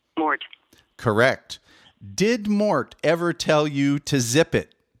 Mort. Correct. Did Mort ever tell you to zip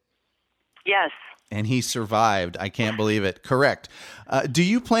it? Yes. And he survived. I can't believe it. Correct. Do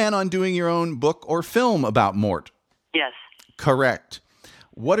you plan on doing your own book or film about Mort? Yes. Correct.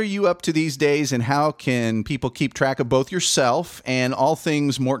 What are you up to these days, and how can people keep track of both yourself and all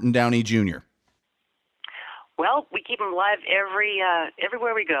things Morton Downey Jr.? Well, we keep him alive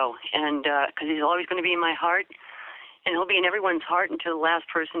everywhere we go, and because he's always going to be in my heart, and he'll be in everyone's heart until the last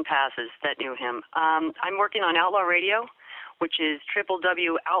person passes that knew him. I'm working on Outlaw Radio, which is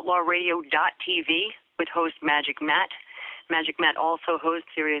www.outlawradio.tv with host Magic Matt. Magic Matt also hosts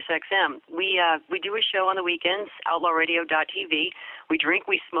Sirius XM. We do a show on the weekends, outlawradio.tv. We drink,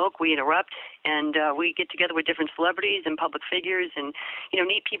 we smoke, we interrupt, and we get together with different celebrities and public figures and,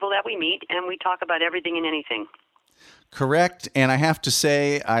 neat people that we meet, and we talk about everything and anything. Correct. And I have to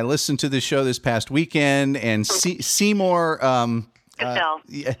say, I listened to the show this past weekend, and Seymour...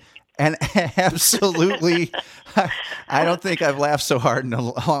 yeah, and absolutely, I don't think I've laughed so hard in a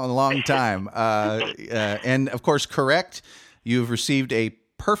long time. And of course, correct. You've received a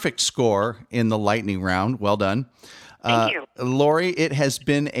perfect score in the lightning round. Well done. Thank you. Laurie, it has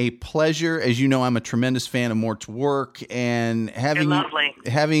been a pleasure. As you know, I'm a tremendous fan of Mort's work, and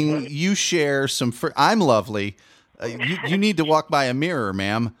having you share some. I'm lovely. You need to walk by a mirror,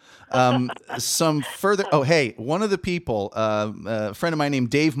 ma'am. Some further. Oh, hey, one of the people, a friend of mine named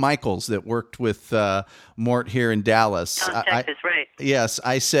Dave Michaels that worked with Mort here in Dallas. Texas, right? Yes,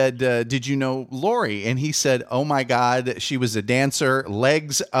 I said, did you know Laurie? And he said, oh my God, she was a dancer,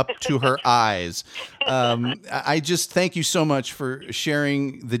 legs up to her eyes. I just thank you so much for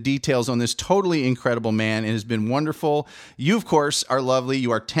sharing the details on this totally incredible man. It has been wonderful. You, of course, are lovely.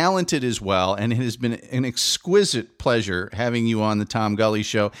 You are talented as well. And it has been an exquisite pleasure having you on the Tom Gully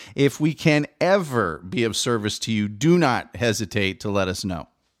Show. If we can ever be of service to you, do not hesitate to let us know.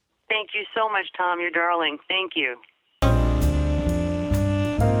 Thank you so much, Tom. You're darling. Thank you.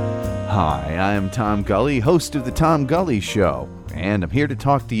 Hi, I am Tom Gully, host of The Tom Gully Show, and I'm here to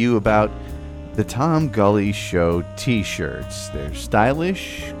talk to you about The Tom Gully Show t-shirts. They're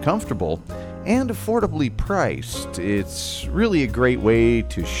stylish, comfortable, and affordably priced. It's really a great way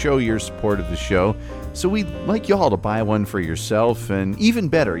to show your support of the show, so we'd like y'all to buy one for yourself, and even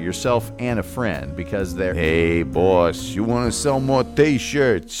better, yourself and a friend, because they're... Hey, boss, you want to sell more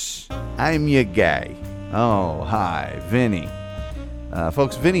t-shirts? I'm your guy. Oh, hi, Vinny.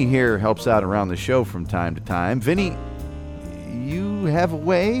 Folks, Vinny here helps out around the show from time to time. Vinny, you have a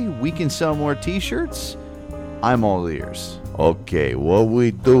way we can sell more t-shirts? I'm all ears. Okay, what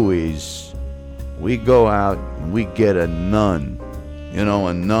we do is we go out and we get a nun. You know,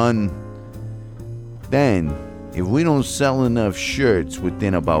 a nun. Then, if we don't sell enough shirts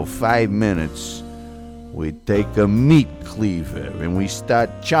within about 5 minutes, we take a meat cleaver and we start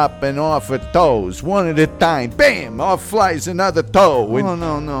chopping off her toes one at a time. Bam! Off flies another toe. And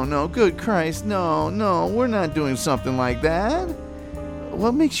no. Good Christ, no. We're not doing something like that.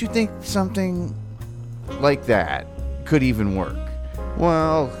 What makes you think something like that could even work?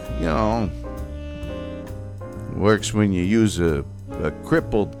 Well, you know, it works when you use a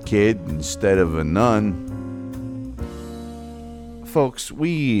crippled kid instead of a nun. Folks,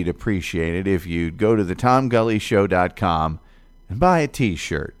 we'd appreciate it if you'd go to thetomgullyshow.com and buy a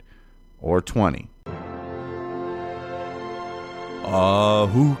t-shirt or 20.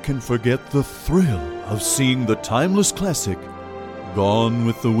 Who can forget the thrill of seeing the timeless classic Gone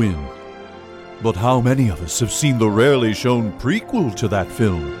with the Wind? But how many of us have seen the rarely shown prequel to that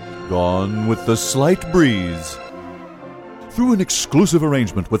film, Gone with the Slight Breeze? Through an exclusive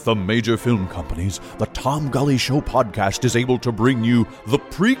arrangement with the major film companies, the Tom Gully Show podcast is able to bring you the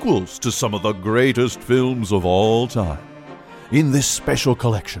prequels to some of the greatest films of all time. In this special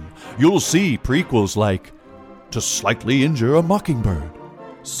collection, you'll see prequels like To Slightly Injure a Mockingbird,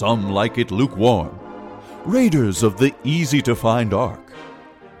 Some Like It Lukewarm, Raiders of the Easy-to-Find Ark,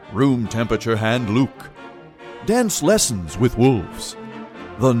 Room Temperature Hand Luke, Dance Lessons with Wolves,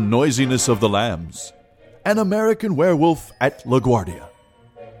 The Noisiness of the Lambs, An American Werewolf at LaGuardia,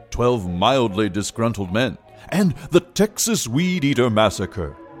 12 Mildly Disgruntled Men, and The Texas Weed Eater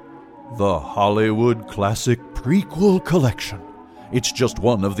Massacre. The Hollywood Classic Prequel Collection. It's just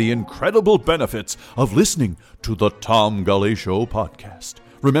one of the incredible benefits of listening to the Tom Gully Show podcast.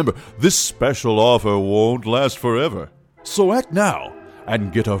 Remember, this special offer won't last forever. So act now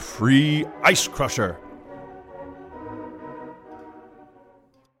and get a free Ice Crusher.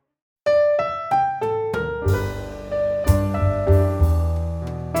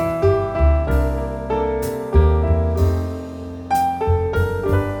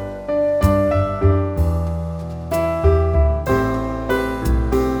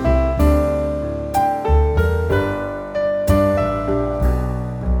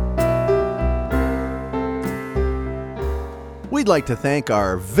 We'd like to thank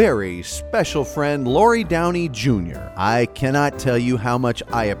our very special friend, Lori Downey Jr. I cannot tell you how much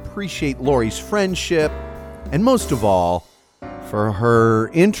I appreciate Lori's friendship, and most of all, for her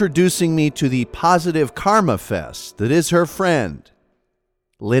introducing me to the Positive Karma Fest that is her friend,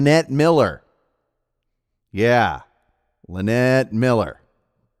 Lynette Miller. Yeah, Lynette Miller.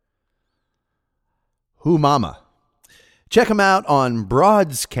 Who mama? Check them out on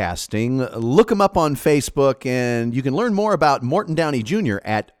Broadcasting. Look them up on Facebook, and you can learn more about Morton Downey Jr.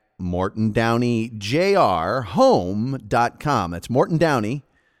 at mortondowneyjrhome.com. That's Morton Downey,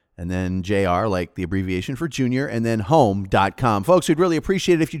 and then JR, like the abbreviation for junior, and then home.com. Folks, we'd really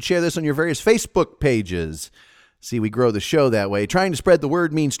appreciate it if you'd share this on your various Facebook pages. See, we grow the show that way. Trying to spread the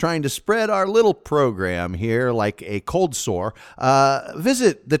word means trying to spread our little program here like a cold sore.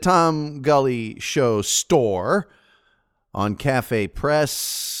 Visit the Tom Gully Show store on Cafe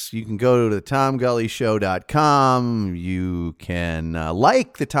Press. You can go to thetomgullyshow.com. You can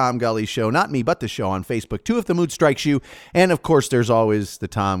like The Tom Gully Show, not me, but the show on Facebook, too, if the mood strikes you. And, of course, there's always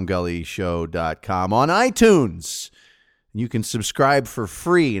thetomgullyshow.com on iTunes. You can subscribe for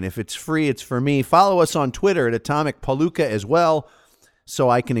free, and if it's free, it's for me. Follow us on Twitter at Atomic Palooka as well, so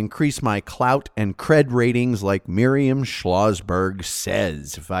I can increase my clout and cred ratings like Miriam Schlossberg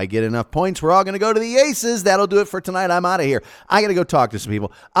says. If I get enough points, we're all going to go to the Aces. That'll do it for tonight. I'm out of here. I got to go talk to some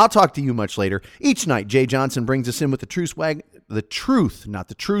people. I'll talk to you much later. Each night, Jay Johnson brings us in with the truth, not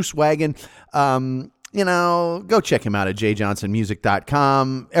the truce wagon. Go check him out at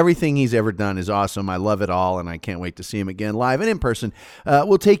jjohnsonmusic.com. Everything he's ever done is awesome. I love it all, and I can't wait to see him again live and in person.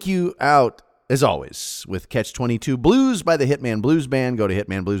 We'll take you out, as always, with Catch-22 Blues by the Hitman Blues Band. Go to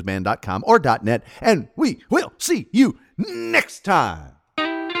hitmanbluesband.com or .net, and we will see you next time.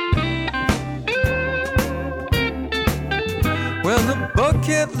 Well, the bug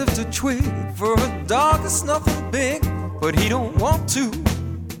can't lift a twig. For a dog it's nothing big, but he don't want to.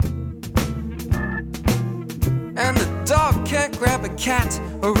 And the dog can't grab a cat,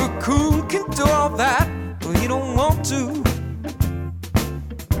 or a raccoon can do all that, but he don't want to.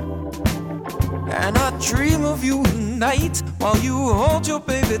 And I dream of you at night while you hold your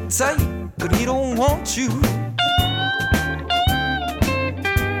baby tight, but he don't want you.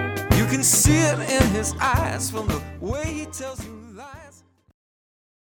 You can see it in his eyes from the way he tells you.